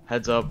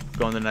 Heads up,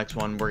 going to the next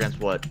one. We're against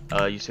what?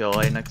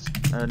 UCLA next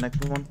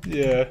one.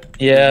 Yeah.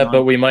 yeah, Moving but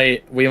on. we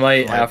might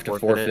Might have to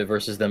forfeit forfeit it.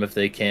 versus them if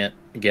they can't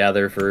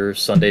gather for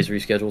Sunday's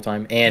reschedule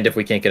time, and if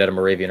we can't get out of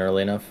Moravian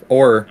early enough,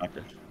 or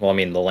well, I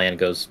mean the land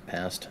goes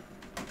past.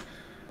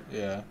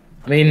 Yeah.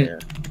 I mean,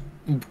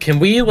 Yeah. can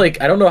we like?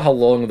 I don't know how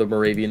long the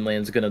Moravian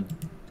land's gonna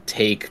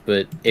take,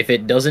 but if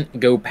it doesn't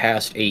go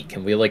past 8,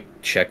 can we like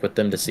check with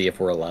them to see if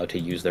we're allowed to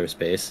use their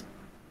space?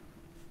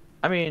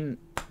 I mean,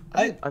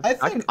 I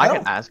think I don't-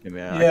 can ask him.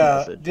 Yeah. I Yeah. can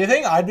message. Do you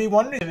think I'd be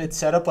wondering if it's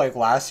set up like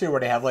last year where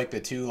they have like the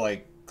two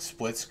like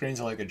split screens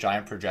and like a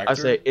giant projector? I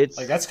say it's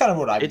like that's kind of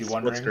what I'd be it's split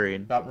wondering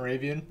screen. about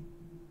Moravian.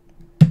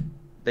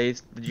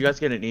 Did you guys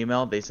get an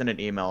email? They sent an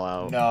email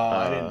out. No,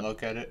 I didn't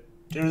look at it.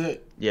 Was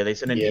it? Yeah, they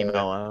sent an Yeah. email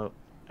out,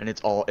 and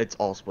it's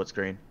all split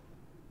screen.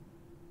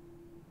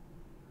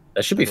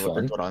 That should be That's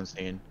fun. what I'm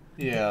seeing.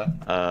 Yeah.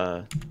 It's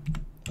I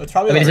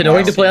probably. mean, it's like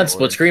annoying to last play on year.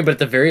 split screen, but at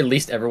the very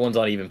least, everyone's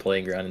on even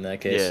playing ground in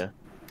that case. Yeah.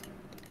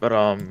 But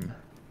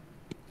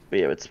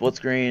yeah, it's split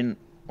screen.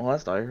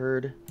 Last I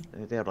heard, I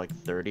think they had like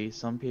 30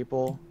 some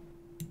people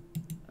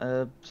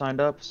signed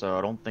up, so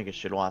I don't think it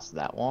should last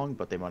that long,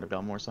 but they might have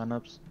done more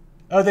signups.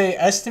 Oh, they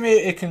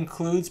estimate it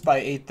concludes by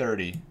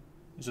 8:30.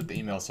 Is what the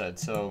email said.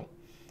 So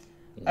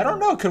I don't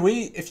know. Could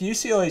we, if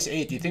UCLA is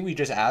 8, do you think we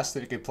just asked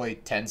if we could play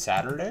 10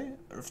 Saturday?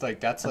 Or if like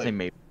that's I like think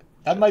maybe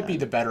that might be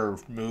the better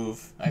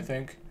move. I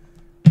think.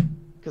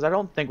 because I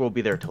don't think we'll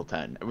be there till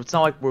 10. It's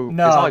not like we're.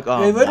 No, it's not like,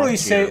 they literally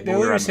last say year they where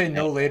we were literally on say the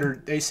no 10.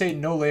 later. They say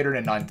no later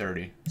than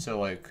 9:30. So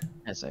like.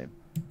 Yeah, same.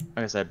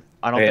 Like I said,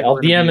 I don't Okay, think I'll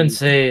we're gonna DM and be-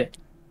 say,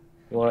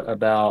 what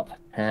about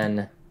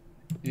 10?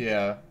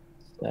 Yeah.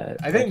 That,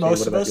 I think actually, most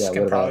what of about- us yeah,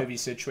 can what probably about- be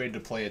situated to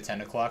play a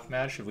 10 o'clock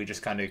match if we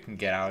just kind of can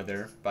get out of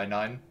there by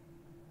 9.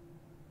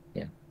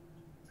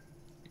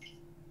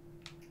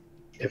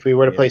 If we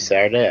were to play Yeah.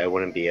 Saturday, I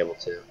wouldn't be able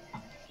to,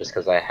 just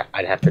because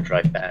I'd have to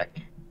drive back.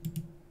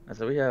 I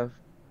said we have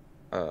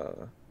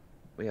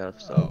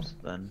subs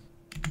then.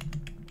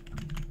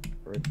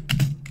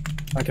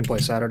 I can play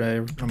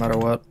Saturday no matter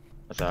what.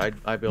 I said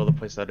I'd be able to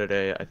play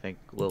Saturday. I think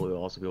Lily will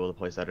also be able to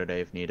play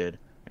Saturday if needed.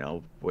 You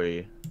know,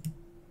 we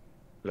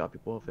got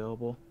people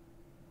available.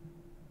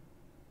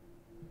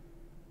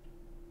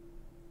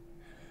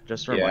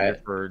 Just a Yeah. reminder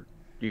for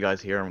you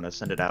guys here, I'm gonna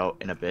send it out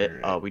in a bit.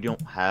 We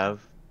don't have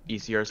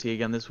ECRC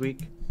again this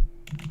week,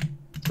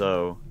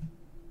 so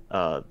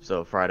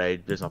Friday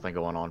there's nothing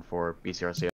going on for ECRC.